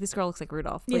that I was like, this girl looks like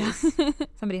Rudolph. Please,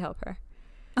 somebody help her.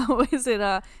 Oh, is it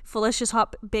Felicia's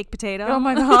hot baked potato? Oh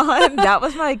my god, that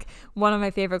was one of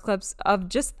my favorite clips of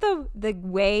just the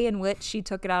way in which she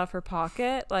took it out of her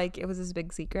pocket. It was this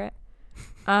big secret.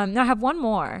 Now I have one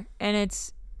more, and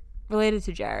it's related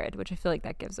to Jared, which I feel like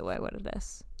that gives away what it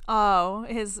is. Oh,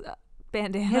 his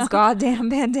bandana. His goddamn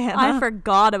bandana. I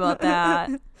forgot about that.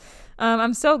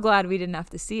 I'm so glad we didn't have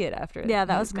to see it after. Yeah,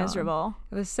 that was miserable.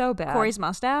 It was so bad. Corey's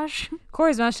mustache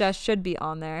should be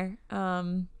on there.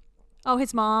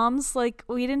 His mom's.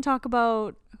 We didn't talk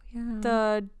about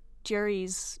the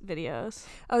jury's videos.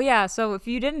 Oh yeah, so if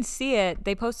you didn't see it,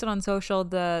 they posted on social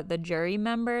the jury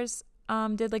members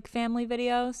did family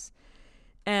videos,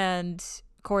 and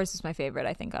Corey's is my favorite,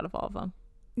 I think, out of all of them.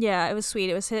 Yeah, it was sweet.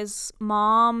 It was his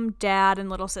mom, dad, and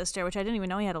little sister, which I didn't even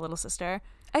know he had a little sister.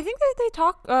 I think that they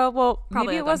talked, probably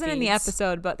maybe it wasn't in the feeds.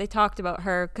 episode, but they talked about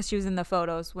her because she was in the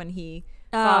photos when he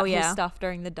got his stuff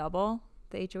during the double,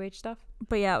 the HOH stuff.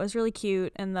 But yeah, it was really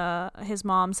cute, and his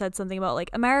mom said something about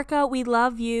America, we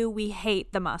love you, we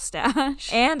hate the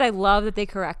mustache. And I love that they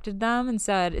corrected them and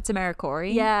said it's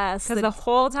AmeriCorey. Yes, because the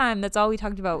whole time that's all we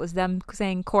talked about was them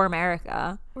saying Core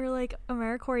America. We're like,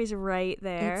 AmeriCorey's right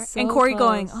there, so and Corey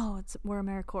close. Going, we're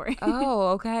AmeriCorey. Oh,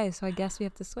 okay, so I guess we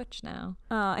have to switch now.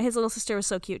 His little sister was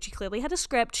so cute. She clearly had a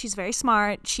script. She's very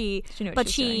smart. She knew what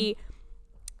she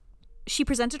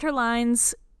presented her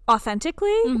lines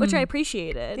authentically, which I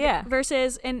appreciated. Yeah.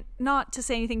 Versus, and not to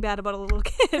say anything bad about a little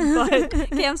kid, but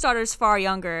Cam's daughter's far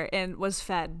younger and was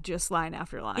fed just line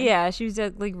after line. Yeah, she was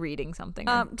like reading something.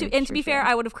 To be fair,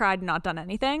 I would have cried and not done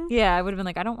anything. Yeah, I would have been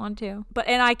like, I don't want to.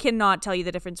 And I cannot tell you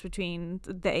the difference between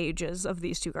the ages of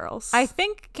these two girls. I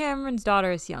think Cameron's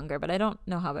daughter is younger, but I don't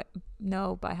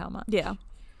know by how much. Yeah.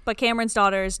 But Cameron's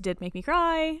daughters did make me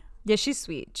cry. Yeah, she's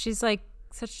sweet. She's like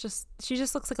she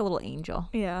just looks like a little angel.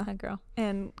 Yeah. That girl.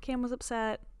 And Cam was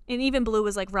upset. And even Blue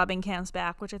was like rubbing Cam's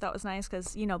back, which I thought was nice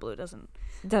because, Blue doesn't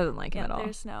like him at all.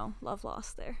 There's no love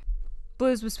lost there.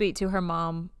 Blue's was sweet too. Her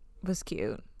mom was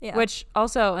cute. Yeah. Which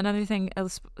also, another thing, a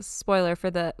spoiler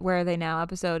for the Where Are They Now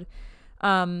episode,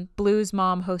 Blue's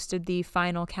mom hosted the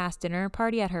final cast dinner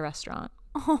party at her restaurant.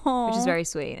 Oh. Which is very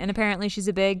sweet. And apparently she's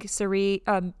a big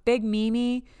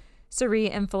Mimi, Sari,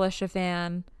 and Felicia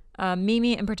fan.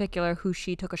 Mimi in particular, who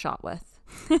she took a shot with,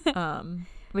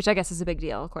 which I guess is a big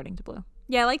deal according to Blue.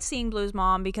 Yeah, I liked seeing Blue's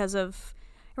mom because of.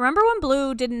 Remember when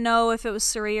Blue didn't know if it was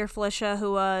Sari or Felicia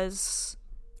who was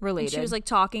related? She was like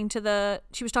talking to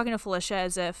Felicia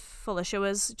as if Felicia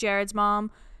was Jared's mom,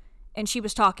 and she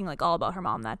was talking like all about her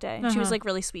mom that day. She was like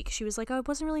really sweet. She was like, "Oh, I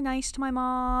wasn't really nice to my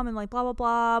mom," and like blah blah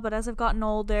blah. But as I've gotten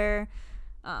older.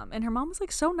 And her mom was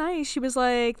like so nice. She was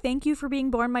like, "Thank you for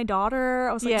being born my daughter."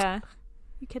 I was like, yeah.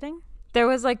 You kidding? There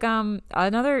was like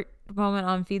another moment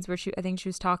on feeds where I think she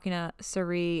was talking to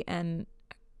Sari and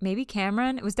maybe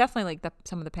Cameron. It was definitely like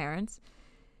some of the parents,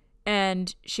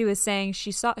 and she was saying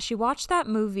she watched that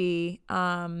movie.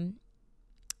 I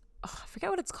forget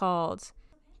what it's called.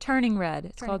 Turning Red.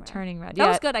 It's called Turning Red. That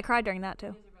was good. I cried during that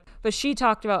too. But she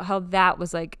talked about how that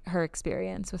was like her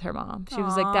experience with her mom. She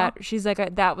was like that. She's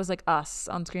like that was like us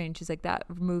on screen. She's like that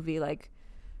movie like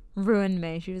ruined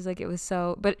me. She was like, it was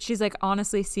so, but she's like,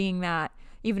 honestly, seeing that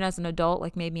even as an adult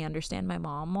like made me understand my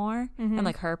mom more and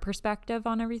like her perspective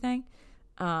on everything.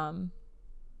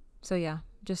 So yeah,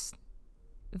 just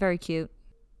very cute.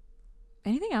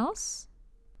 Anything else?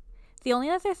 The only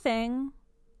other thing,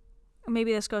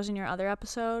 maybe this goes in your other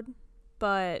episode,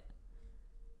 but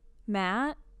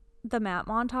the Matt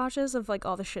montages of like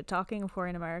all the shit talking of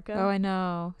Corey in America. Oh, I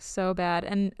know, so bad.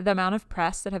 And the amount of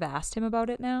press that have asked him about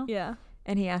it now. Yeah.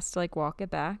 And he has to like walk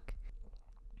it back.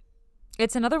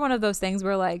 It's another one of those things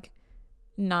where like,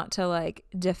 not to like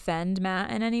defend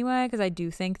Matt in any way, because I do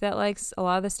think that like a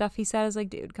lot of the stuff he said is like,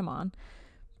 dude, come on.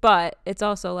 But it's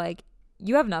also like,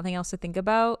 you have nothing else to think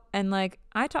about, and like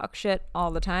I talk shit all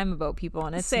the time about people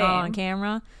and it's not on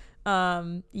camera.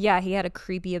 Yeah, he had a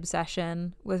creepy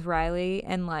obsession with Riley,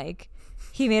 and like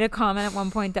he made a comment at one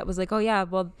point that was like, oh yeah,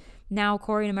 well now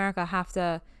Corey and America have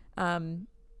to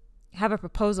have a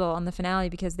proposal on the finale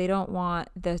because they don't want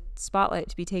the spotlight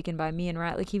to be taken by me and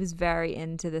Riley. Like he was very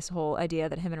into this whole idea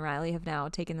that him and Riley have now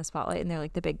taken the spotlight and they're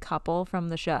like the big couple from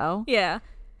the show. Yeah.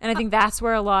 And I think that's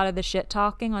where a lot of the shit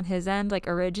talking on his end like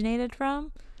originated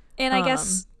from. And I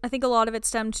guess I think a lot of it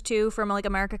stemmed too from like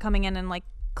America coming in and like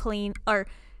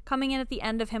coming in at the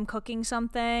end of him cooking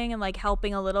something and like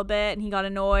helping a little bit, and he got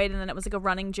annoyed, and then it was like a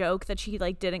running joke that she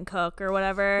like didn't cook or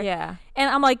whatever. Yeah. And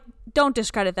I'm like, don't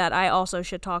discredit that. I also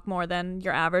should talk more than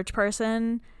your average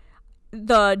person.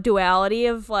 The duality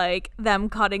of like them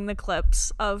cutting the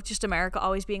clips of just America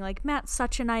always being like, Matt's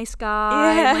such a nice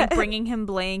guy, and like bringing him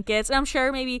blankets. And I'm sure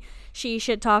maybe she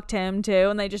shit talked him too,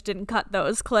 and they just didn't cut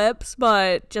those clips,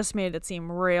 but just made it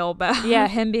seem real bad. Yeah,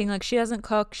 him being like, she doesn't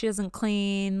cook, she doesn't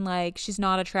clean, like she's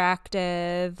not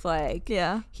attractive, like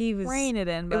yeah, he was rein it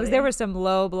in. Buddy. There were some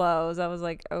low blows. I was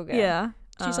like, okay. Yeah,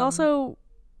 she's also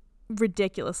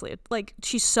ridiculously like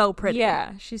she's so pretty.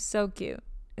 Yeah, she's so cute.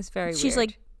 It's very she's weird.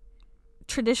 Like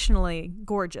traditionally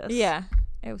gorgeous. Yeah,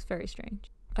 it was very strange.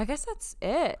 I guess that's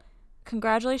it.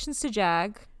 Congratulations to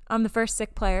Jag. I'm the first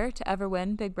sick player to ever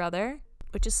win Big Brother,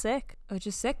 which is sick,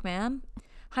 man.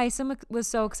 Heisem was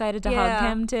so excited to hug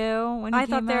him too when he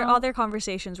came out. All their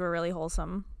conversations were really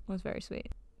wholesome. It was very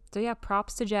sweet. So yeah,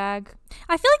 props to Jag.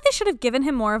 I feel like they should have given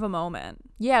him more of a moment.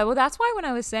 Yeah, well that's why when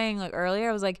I was saying like earlier,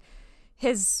 I was like,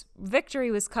 his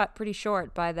victory was cut pretty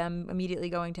short by them immediately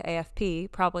going to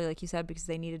AFP, probably like you said, because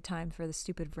they needed time for the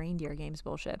stupid reindeer games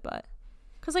bullshit. But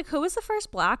because like, who was the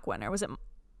first black winner? Was it?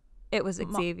 It was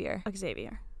Xavier.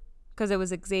 Because it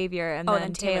was Xavier and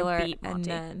then Taylor beat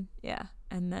Monty.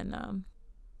 And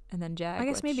then Jag. I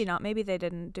guess maybe not. Maybe they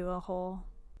didn't do a whole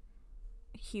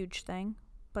huge thing,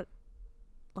 but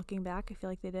looking back, I feel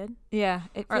like they did. Yeah,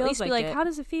 or at least be like, how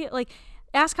does it feel? Like,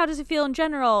 ask how does it feel in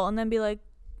general, and then be like,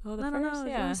 I don't know. Yeah. Do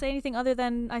you want to say anything other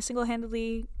than I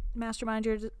single-handedly mastermind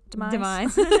your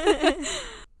demise?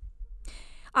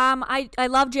 I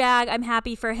love Jag. I'm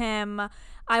happy for him.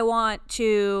 I want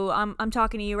to, I'm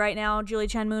talking to you right now, Julie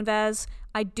Chen Moonves.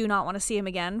 I do not want to see him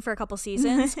again for a couple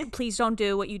seasons. Please don't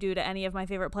do what you do to any of my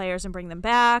favorite players and bring them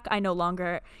back. I no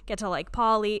longer get to like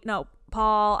Paul.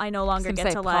 I no longer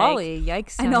get to like Pauly.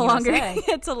 Yikes! I no longer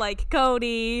get to like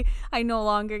Cody. I no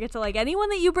longer get to like anyone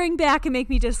that you bring back and make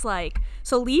me dislike.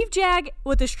 So leave Jag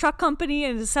with his truck company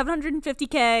and his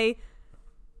 $750K,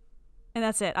 and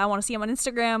that's it. I want to see him on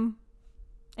Instagram,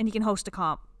 and he can host a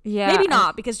comp. Yeah, maybe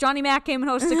not, because Johnny Mac came and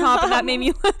hosted a comp, and that made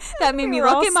me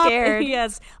look him scared. up. He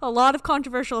has a lot of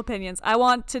controversial opinions. I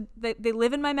want to. They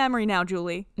live in my memory now,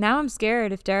 Julie. Now I'm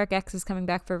scared if Derek X is coming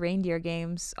back for reindeer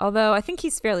games. Although I think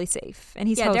he's fairly safe, and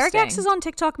he's hosting. Derek X is on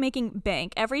TikTok making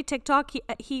bank. Every TikTok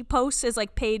he posts is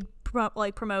like paid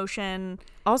promotion.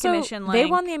 Also, commission they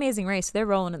link. won the Amazing Race. So they're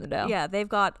rolling in the dough. Yeah, they've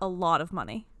got a lot of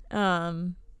money.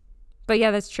 But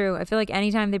yeah, that's true. I feel like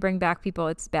anytime they bring back people,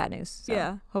 it's bad news. So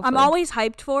yeah, hopefully. I'm always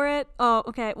hyped for it. Oh,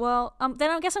 okay. Well, then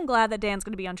I guess I'm glad that Dan's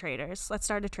going to be on Traders. Let's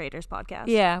start a Traders podcast.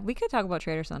 Yeah, we could talk about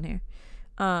Traders on here.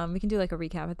 We can do like a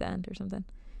recap at the end or something.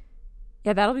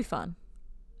 Yeah, that'll be fun.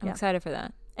 I'm excited for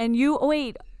that. And you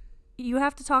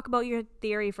have to talk about your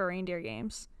theory for reindeer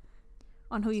games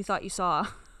on who you thought you saw.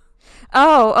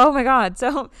 Oh my God.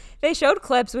 So they showed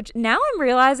clips, which now I'm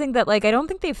realizing that like I don't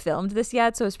think they filmed this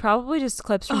yet, so it's probably just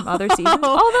clips from other seasons. Although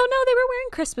no, they were wearing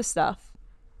Christmas stuff.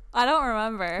 I don't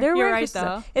remember. You're right Christmas though.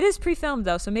 Stuff. It is pre-filmed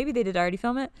though, so maybe they did already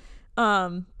film it.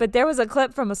 But there was a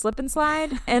clip from a slip and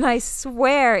slide, and I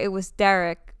swear it was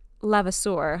Derek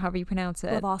Levasseur, however you pronounce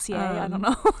it. Lavoisier, I don't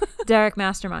know. Derek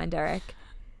Mastermind Derek.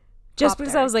 Just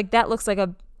because I was like, that looks like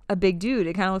a big dude.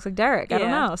 It kind of looks like Derek. I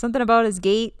don't know. Something about his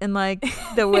gait and like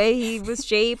the way he was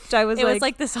shaped. It was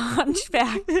like this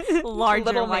hunchback, larger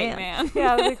little white man.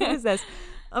 Yeah, I was like, who is this?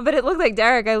 But it looked like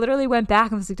Derek. I literally went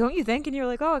back and was like, don't you think? And you were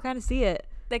like, oh, I kind of see it.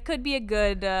 That could be a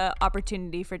good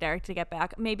opportunity for Derek to get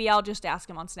back. Maybe I'll just ask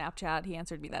him on Snapchat. He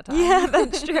answered me that time. Yeah,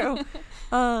 that's true.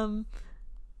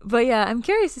 But yeah, I'm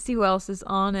curious to see who else is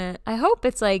on it. I hope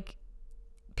it's like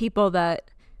people that,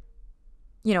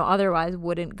 otherwise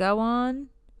wouldn't go on,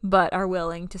 but are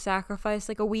willing to sacrifice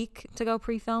like a week to go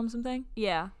pre-film something.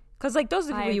 Yeah. Because like those are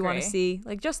the people you want to see.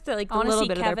 Like just the, like a little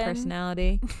bit of their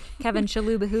personality. Kevin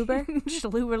Shaluba Huber.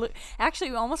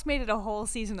 Actually, we almost made it a whole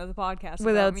season of the podcast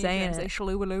without saying it.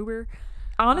 Shaluba Luber.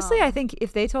 Honestly, I think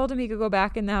if they told him he could go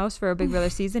back in the house for a Big Brother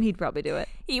season, he'd probably do it.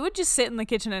 He would just sit in the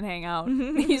kitchen and hang out.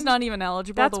 He's not even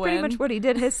eligible That's to win. pretty much what he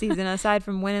did his season, aside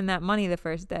from winning that money the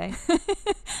first day.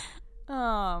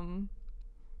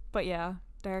 But yeah,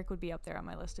 Derek would be up there on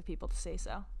my list of people to say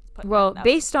so. Well,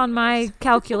 based on my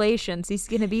calculations, he's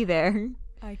going to be there.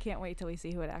 I can't wait till we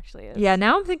see who it actually is. Yeah,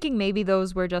 now I'm thinking maybe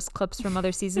those were just clips from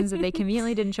other seasons that they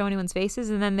conveniently didn't show anyone's faces,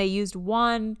 and then they used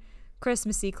one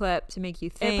Christmassy clip to make you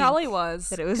think it probably was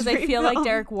that it was. Because I feel like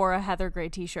Derek wore a Heather Gray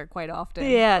t-shirt quite often.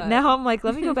 Yeah, now I'm like,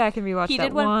 let me go back and rewatch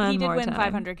that one. He did more win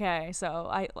time. $500K, so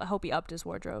I hope he upped his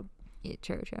wardrobe. Yeah,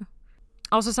 true.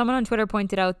 Also, someone on Twitter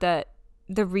pointed out that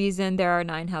the reason there are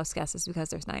 9 house guests is because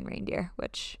there's 9 reindeer,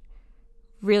 which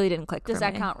really didn't click for me. Does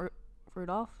that count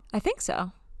Rudolph? I think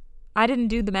so. I didn't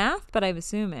do the math, but I'm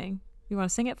assuming. You want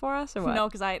to sing it for us or what? No,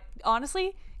 because I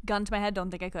honestly, gun to my head, don't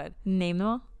think I could. Name them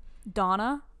all.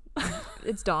 Donna.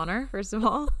 It's Donner, first of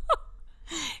all.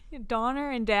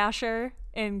 Donner and Dasher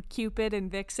and Cupid and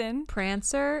Vixen.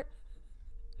 Prancer,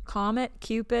 Comet,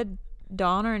 Cupid,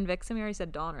 Donner, and Vixen. We already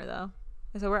said Donner, though.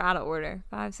 So we're out of order.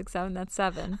 5, 6, 7, that's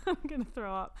 7. I'm going to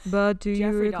throw up. But do you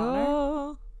Jeffrey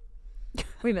recall?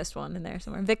 We missed one in there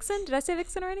somewhere. Vixen? Did I say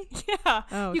Vixen already? Yeah.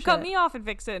 Oh, you cut me off at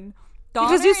Vixen. Donner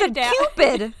because you said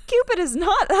Cupid. – Cupid is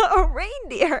not a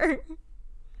reindeer.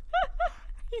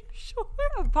 Are you sure?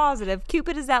 I'm positive.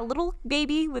 Cupid is that little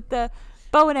baby with the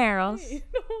bow and arrows. Wait,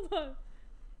 hold on.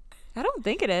 I don't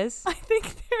think it is. I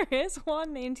think there is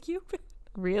one named Cupid.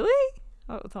 Really?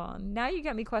 Oh, hold on. Now you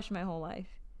got me question my whole life.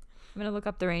 I'm going to look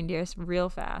up the reindeers real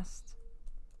fast.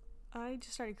 I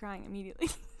just started crying immediately.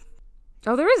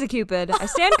 Oh, there is a Cupid. I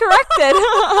stand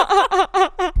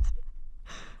corrected.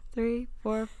 3,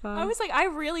 4, 5. I was like, I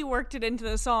really worked it into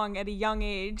the song at a young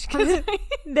age.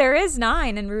 There is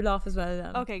 9, and Rudolph is one of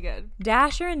them. Okay, good.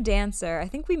 Dasher and Dancer. I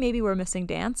think we maybe were missing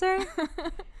Dancer.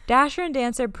 Dasher and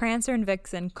Dancer, Prancer and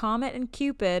Vixen, Comet and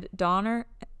Cupid, Donner,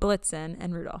 Blitzen,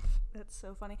 and Rudolph. That's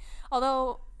so funny.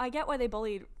 Although, I get why they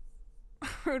bullied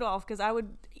Rudolph, because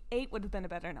 8 would have been a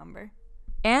better number.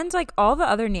 And, like, all the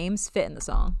other names fit in the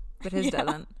song, but his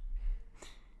doesn't.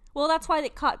 Well, that's why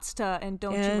it cuts to, and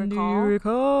don't and you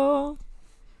recall?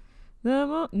 Do you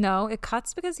recall? No, it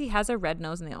cuts because he has a red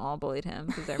nose and they all bullied him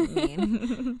because they're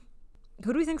mean.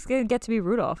 Who do we think's gonna get to be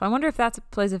Rudolph? I wonder if that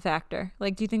plays a factor.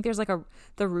 Like, do you think there's like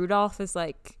the Rudolph is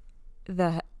like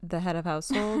the head of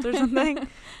household or something.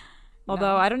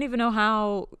 Although I don't even know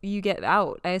how you get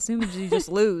out. I assume you just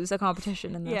lose a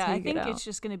competition and that's how you get out. I think it's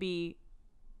just gonna be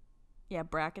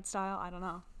bracket style. I don't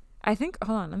know. I think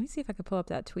hold on, let me see if I can pull up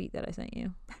that tweet that I sent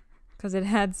you because it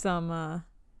had some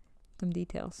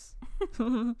details.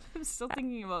 I'm still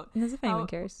thinking about as if anyone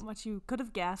cares. Much you could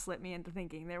have gaslit me into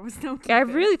thinking there was no. I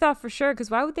really thought for sure because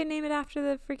why would they name it after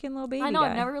the freaking little baby? I know. guy?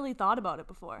 I've never really thought about it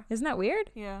before. Isn't that weird?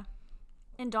 Yeah.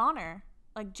 And Donner,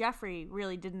 like Jeffrey,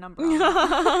 really did a number.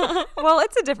 Well,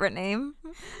 it's a different name.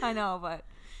 I know, but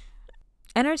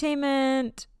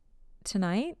Entertainment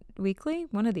Tonight, Weekly,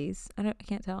 one of these. I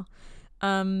can't tell.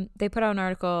 They put out an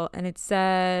article and it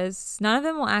says none of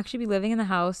them will actually be living in the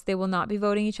house. They will not be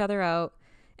voting each other out.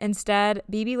 Instead,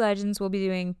 BB Legends will be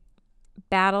doing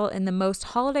battle in the most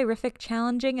holiday-rific,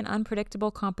 challenging, and unpredictable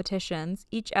competitions.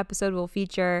 Each episode will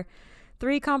feature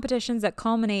 3 competitions that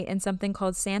culminate in something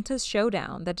called Santa's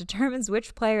Showdown that determines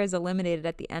which player is eliminated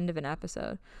at the end of an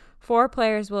episode. 4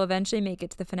 players will eventually make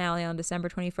it to the finale on December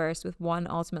 21st, with one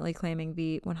ultimately claiming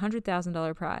the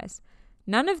 $100,000 prize.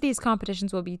 None of these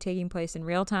competitions will be taking place in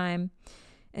real time.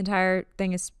 Entire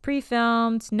thing is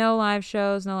pre-filmed, no live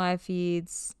shows, no live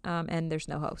feeds, and there's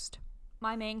no host.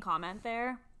 My main comment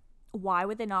there, why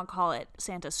would they not call it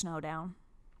Santa's Snowdown?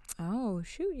 Oh,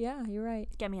 shoot, yeah, you're right.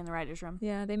 Get me in the writer's room.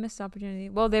 Yeah, they missed opportunity.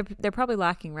 Well, they're probably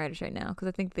lacking writers right now because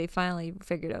I think they finally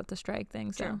figured out the strike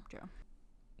thing. So. True.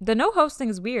 The no host thing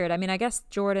is weird. I mean, I guess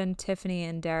Jordan, Tiffany,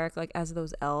 and Derek, like, as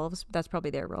those elves, that's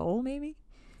probably their role, maybe?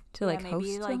 To, like, host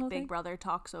maybe, the like, whole Big thing? Brother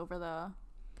talks over the...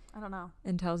 I don't know.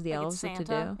 And tells the like elves what to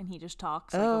Santa, do. and he just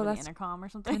talks over the that's intercom or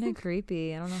something. kind of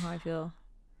creepy. I don't know how I feel.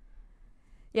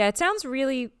 Yeah, it sounds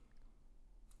really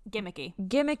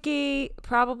gimmicky.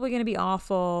 Probably going to be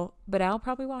awful, but I'll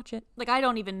probably watch it. Like, I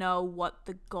don't even know what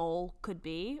the goal could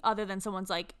be, other than someone's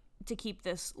like, to keep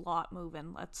this lot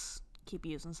moving, let's keep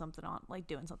using something on, like,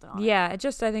 doing something on it. Yeah, it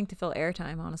just, I think, to fill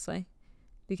airtime, honestly.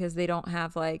 Because they don't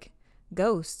have, like,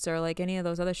 Ghosts or, like, any of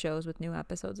those other shows with new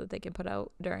episodes that they can put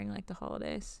out during, like, the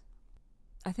holidays.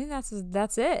 I think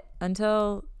that's it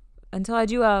until I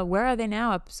do a Where Are They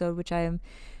Now episode, which I am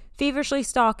feverishly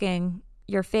stalking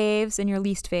your faves and your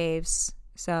least faves.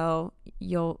 So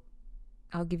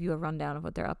I'll give you a rundown of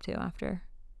what they're up to after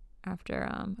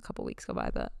a couple weeks go by.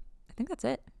 But I think that's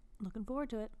it. Looking forward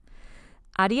to it.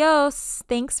 Adios.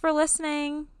 Thanks for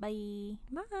listening. Bye.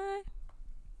 Bye.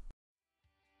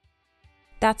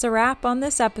 That's a wrap on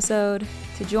this episode.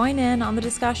 To join in on the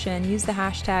discussion, use the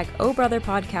hashtag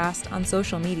 #OhBrotherPodcast on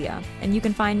social media. And you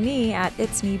can find me at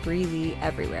It's Me Bree Lee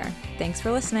everywhere. Thanks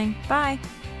for listening. Bye.